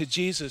flowing to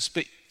Jesus.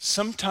 But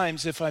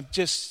sometimes if I'm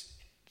just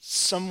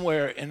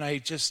somewhere and I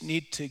just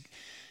need to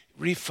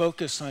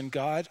refocus on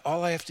God,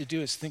 all I have to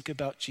do is think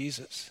about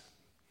Jesus.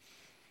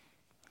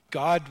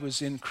 God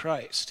was in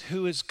Christ.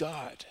 Who is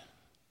God?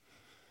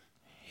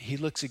 He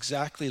looks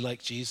exactly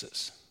like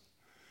Jesus.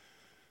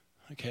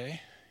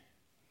 Okay?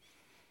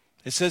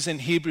 It says in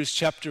Hebrews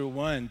chapter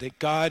 1 that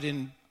God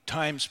in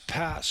times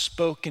past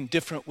spoke in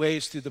different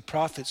ways through the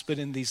prophets, but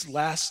in these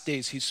last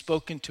days he's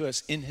spoken to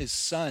us in his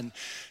Son,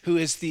 who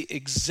is the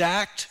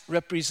exact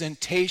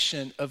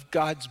representation of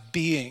God's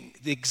being,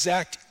 the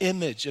exact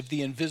image of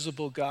the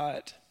invisible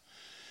God.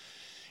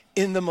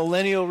 In the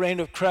millennial reign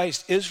of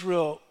Christ,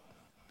 Israel,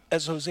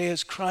 as Hosea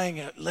is crying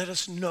out, let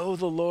us know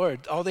the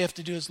Lord. All they have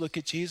to do is look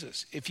at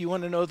Jesus. If you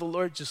want to know the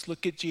Lord, just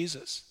look at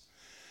Jesus.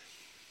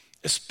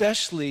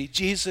 Especially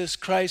Jesus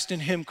Christ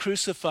and him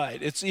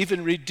crucified. It's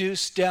even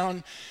reduced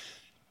down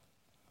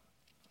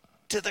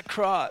to the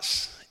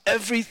cross.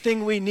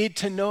 Everything we need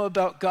to know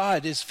about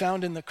God is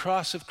found in the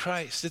cross of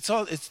Christ.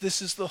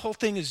 The whole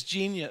thing is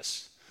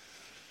genius.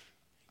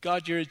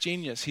 God, you're a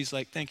genius. He's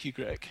like, thank you,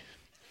 Greg.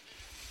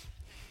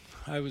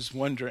 I was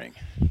wondering,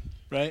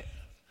 right?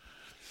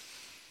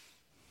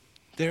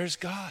 There's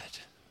God.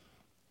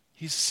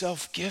 He's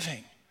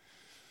self-giving,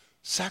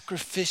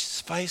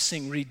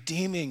 sacrificing,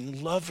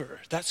 redeeming lover.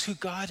 That's who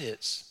God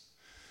is.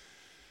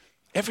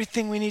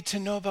 Everything we need to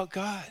know about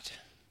God.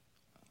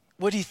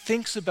 What he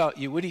thinks about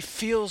you, what he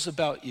feels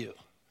about you.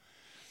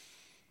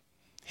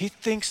 He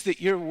thinks that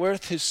you're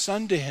worth his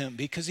Son to him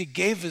because he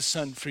gave his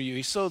Son for you.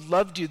 He so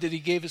loved you that he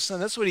gave his Son.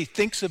 That's what he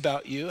thinks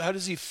about you. How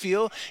does he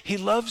feel? He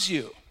loves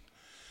you.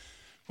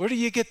 Where do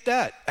you get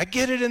that? I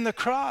get it in the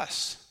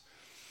cross.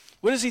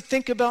 What does he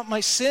think about my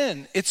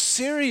sin? It's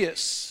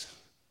serious.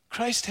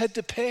 Christ had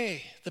to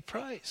pay the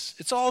price.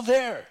 It's all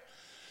there.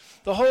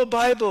 The whole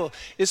Bible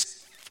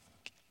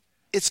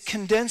it's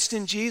condensed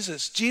in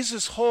Jesus.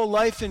 Jesus' whole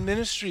life and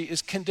ministry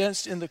is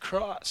condensed in the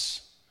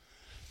cross.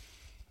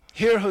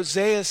 Here,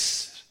 Hosea,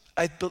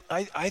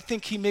 I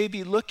think he may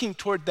be looking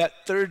toward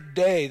that third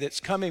day that's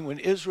coming when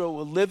Israel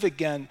will live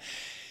again,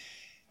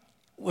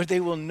 where they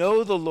will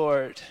know the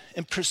Lord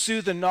and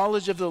pursue the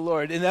knowledge of the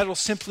Lord. And that'll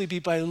simply be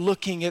by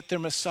looking at their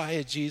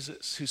Messiah,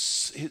 Jesus,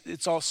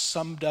 it's all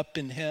summed up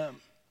in him.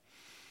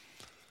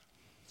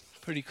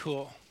 Pretty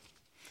cool.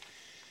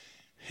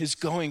 His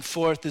going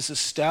forth is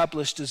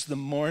established as the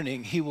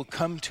morning. He will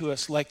come to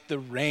us like the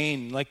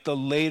rain, like the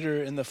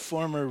later and the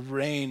former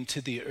rain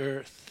to the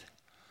earth.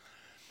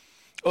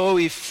 Oh,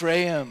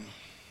 Ephraim.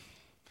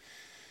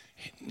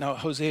 Now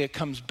Hosea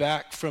comes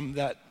back from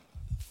that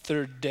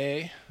third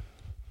day.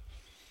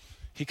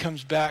 He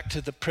comes back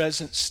to the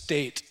present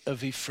state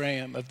of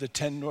Ephraim, of the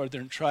 10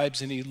 northern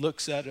tribes, and he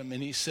looks at him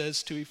and he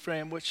says to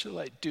Ephraim, what shall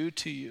I do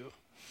to you?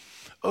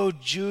 O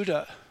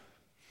Judah,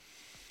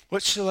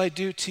 what shall I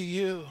do to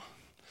you?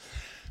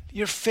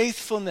 Your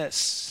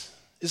faithfulness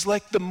is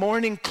like the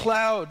morning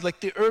cloud, like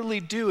the early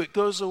dew. It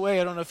goes away.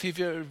 I don't know if you've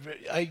ever,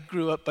 I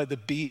grew up by the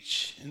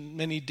beach, and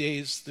many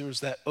days there was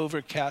that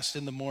overcast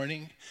in the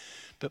morning,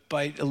 but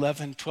by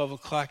 11, 12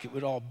 o'clock, it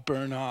would all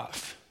burn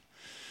off,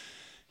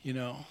 you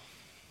know.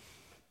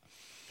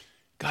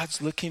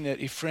 God's looking at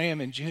Ephraim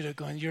and Judah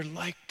going, you're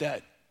like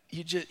that.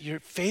 Your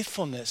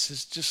faithfulness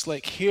is just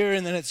like here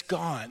and then it's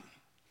gone.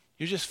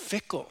 You're just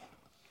fickle.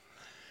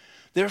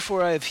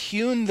 Therefore, I have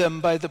hewn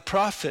them by the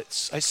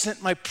prophets. I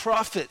sent my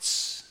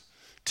prophets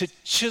to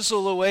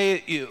chisel away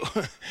at you.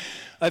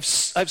 I've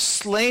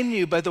slain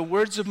you by the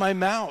words of my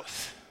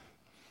mouth.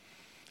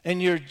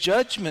 And your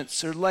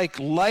judgments are like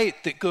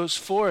light that goes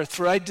forth.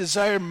 For I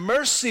desire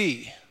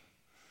mercy,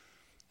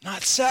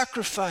 not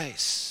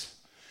sacrifice,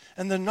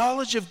 and the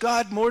knowledge of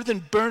God more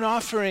than burnt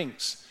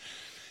offerings.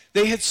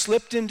 They had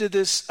slipped into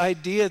this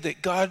idea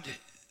that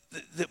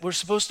that we're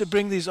supposed to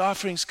bring these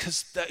offerings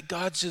because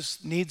God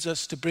just needs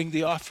us to bring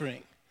the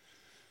offering.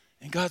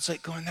 And God's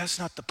like going, that's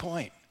not the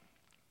point.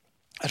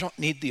 I don't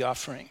need the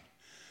offering.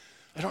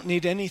 I don't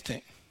need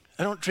anything.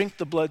 I don't drink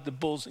the blood of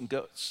bulls and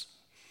goats.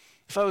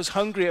 If I was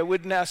hungry, I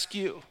wouldn't ask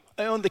you.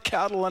 I own the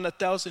cattle on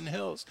 1,000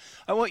 hills.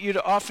 I want you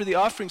to offer the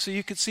offering so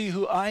you could see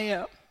who I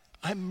am.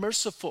 I'm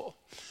merciful.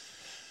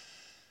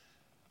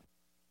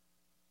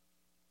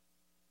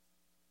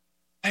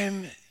 I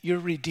am your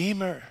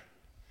redeemer.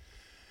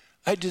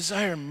 I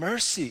desire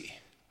mercy.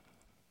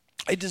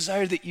 I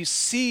desire that you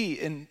see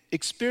and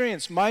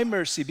experience my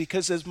mercy,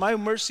 because as my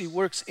mercy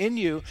works in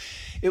you,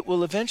 it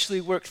will eventually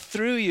work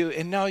through you,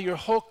 and now your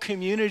whole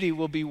community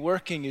will be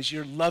working as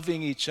you're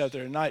loving each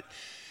other, not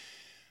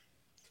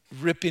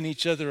ripping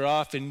each other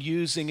off and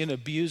using and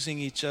abusing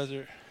each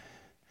other.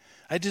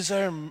 I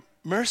desire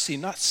mercy,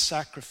 not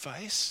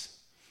sacrifice.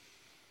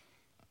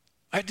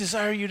 I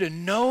desire you to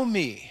know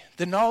me,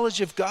 the knowledge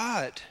of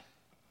God.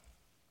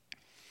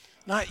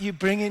 Not you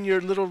bring in your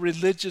little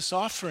religious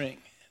offering.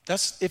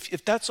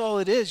 If that's all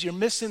it is, you're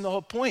missing the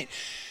whole point.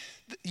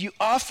 You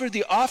offer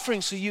the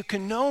offering so you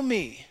can know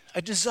me.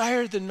 I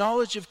desire the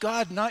knowledge of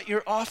God, not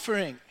your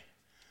offering.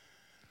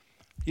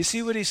 You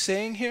see what he's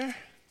saying here?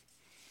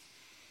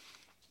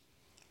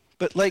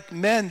 But like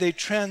men, they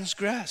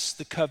transgressed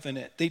the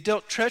covenant. They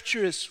dealt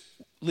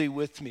treacherously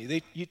with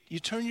me. You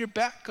turn your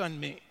back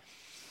on me.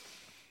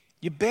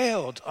 You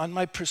bailed on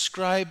my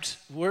prescribed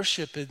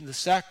worship and the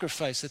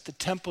sacrifice at the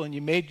temple, and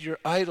you made your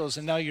idols,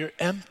 and now you're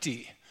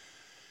empty.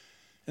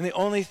 And the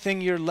only thing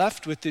you're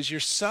left with is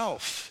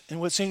yourself and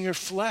what's in your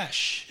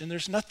flesh, and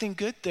there's nothing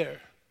good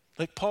there.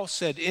 Like Paul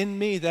said, in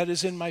me, that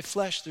is in my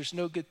flesh, there's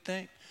no good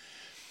thing.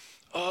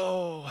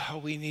 Oh, how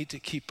we need to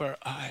keep our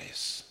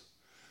eyes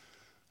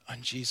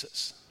on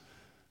Jesus.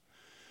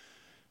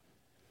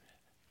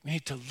 We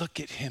need to look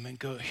at him and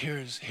go,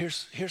 here's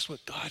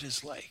what God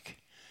is like.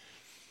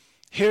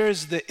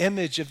 Here's the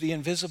image of the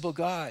invisible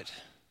God.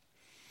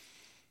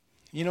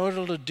 You know what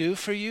it'll do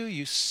for you,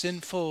 you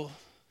sinful,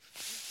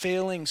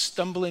 failing,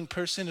 stumbling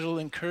person? It'll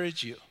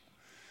encourage you.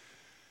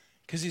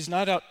 Because he's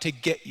not out to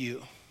get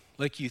you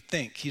like you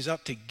think. He's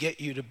out to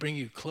get you, to bring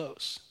you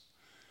close.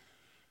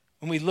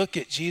 When we look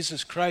at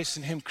Jesus Christ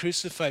and him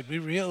crucified, we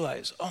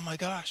realize, oh my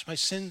gosh, my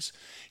sins,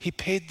 he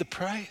paid the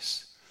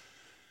price.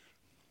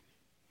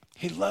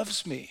 He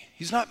loves me.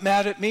 He's not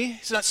mad at me.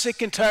 He's not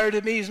sick and tired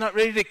of me. He's not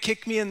ready to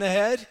kick me in the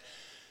head.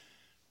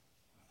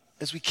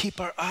 As we keep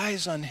our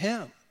eyes on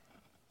him,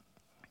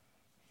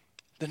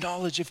 the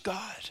knowledge of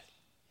God.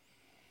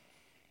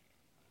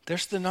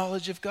 There's the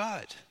knowledge of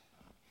God.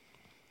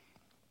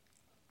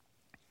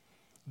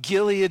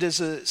 Gilead is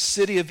a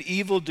city of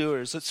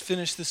evildoers. Let's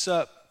finish this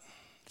up.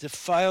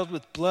 Defiled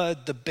with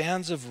blood, the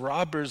bands of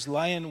robbers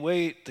lie in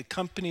wait, the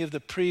company of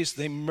the priests,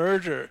 they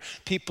murder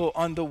people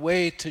on the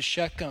way to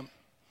Shechem.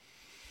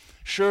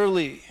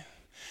 Surely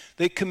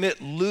they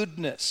commit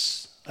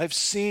lewdness. I've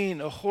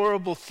seen a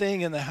horrible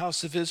thing in the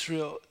house of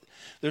Israel.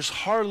 There's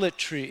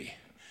harlotry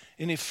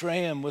in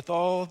Ephraim with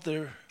all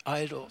their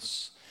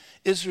idols.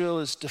 Israel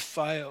is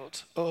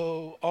defiled.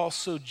 Oh,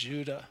 also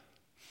Judah.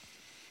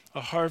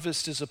 A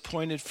harvest is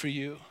appointed for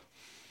you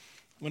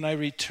when I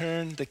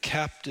return the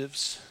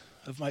captives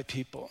of my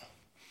people.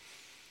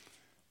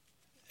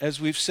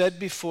 As we've said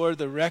before,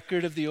 the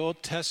record of the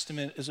Old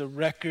Testament is a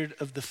record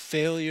of the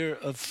failure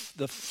of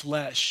the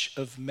flesh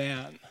of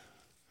man.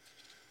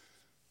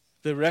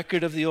 The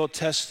record of the Old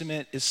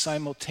Testament is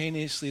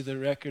simultaneously the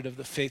record of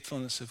the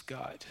faithfulness of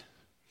God.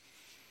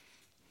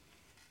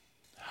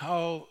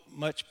 How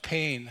much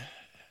pain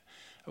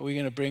are we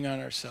going to bring on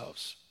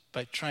ourselves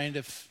by trying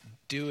to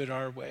do it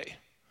our way?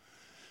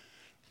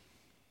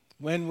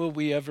 When will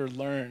we ever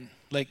learn,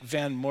 like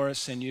Van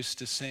Morrison used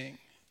to sing,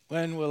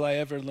 when will I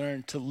ever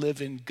learn to live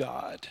in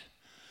God?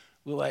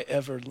 Will I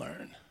ever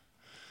learn?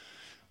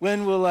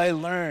 When will I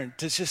learn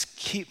to just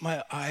keep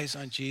my eyes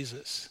on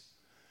Jesus?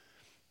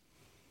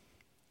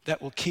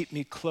 That will keep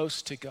me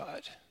close to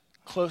God,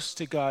 close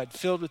to God,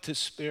 filled with his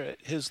Spirit,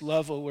 his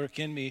love will work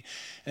in me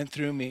and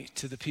through me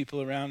to the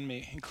people around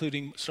me,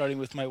 including starting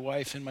with my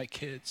wife and my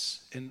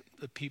kids and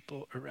the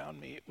people around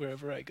me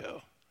wherever I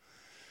go.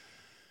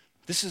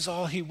 This is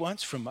all he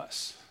wants from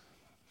us.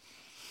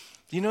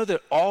 You know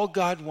that all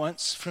God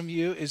wants from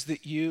you is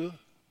that you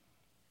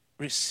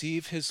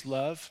receive his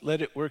love,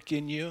 let it work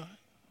in you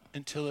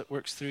until it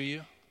works through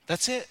you.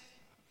 That's it.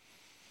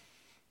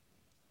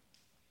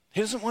 He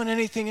doesn't want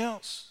anything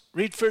else.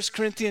 Read 1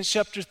 Corinthians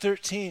chapter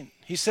 13.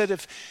 He said,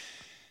 if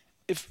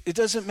it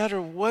doesn't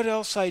matter what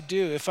else I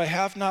do, if I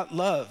have not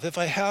love,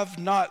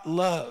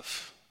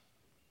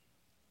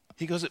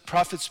 he goes, it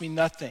profits me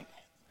nothing.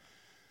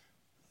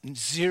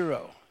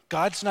 Zero.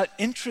 God's not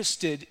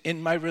interested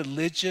in my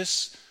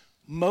religious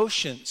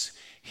motions.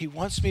 He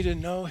wants me to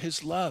know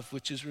his love,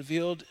 which is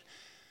revealed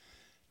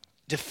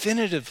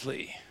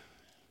definitively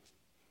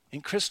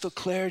in crystal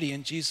clarity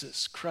in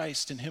Jesus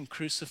Christ and him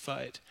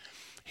crucified.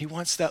 He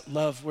wants that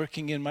love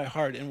working in my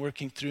heart and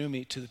working through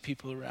me to the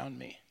people around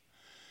me.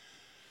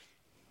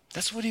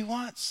 That's what he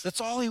wants.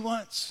 That's all he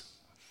wants.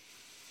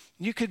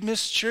 You could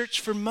miss church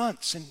for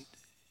months and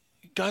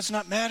God's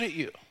not mad at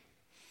you.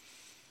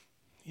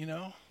 You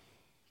know?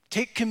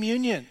 Take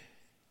communion.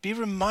 Be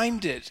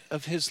reminded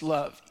of his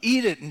love.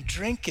 Eat it and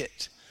drink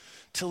it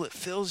till it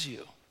fills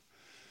you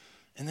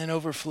and then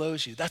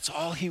overflows you. That's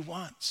all he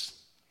wants.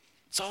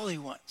 That's all he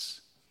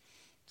wants.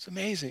 It's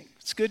amazing.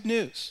 It's good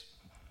news.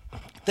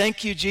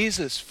 Thank you,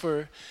 Jesus,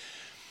 for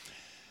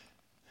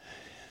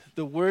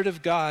the word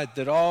of God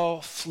that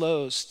all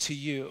flows to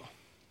you.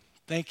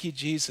 Thank you,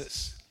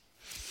 Jesus,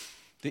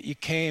 that you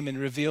came and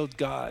revealed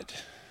God.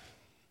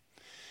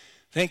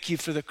 Thank you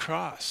for the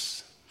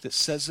cross that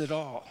says it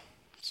all.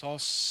 It's all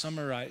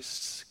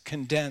summarized,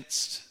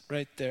 condensed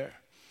right there.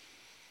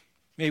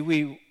 May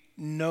we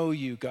know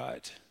you,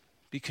 God,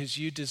 because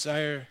you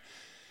desire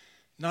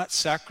not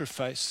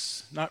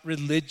sacrifice, not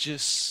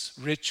religious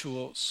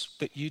rituals,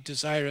 but you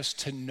desire us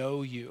to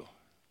know you,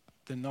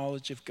 the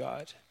knowledge of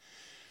God.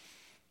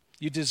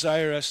 You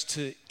desire us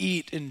to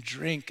eat and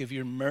drink of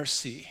your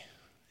mercy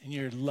and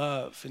your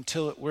love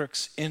until it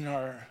works in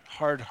our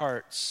hard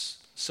hearts,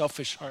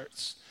 selfish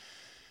hearts,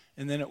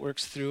 and then it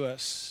works through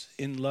us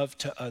in love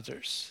to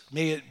others.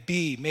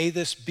 May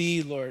this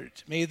be, Lord.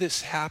 May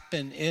this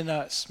happen in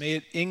us. May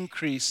it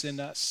increase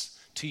in us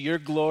to your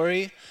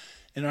glory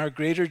and our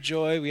greater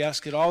joy. We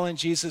ask it all in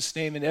Jesus'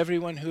 name, and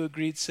everyone who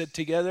agreed said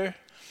together,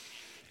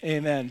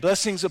 amen.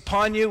 Blessings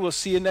upon you. We'll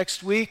see you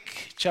next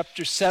week,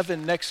 chapter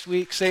 7 next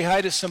week. Say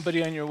hi to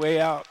somebody on your way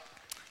out.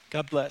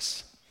 God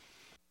bless.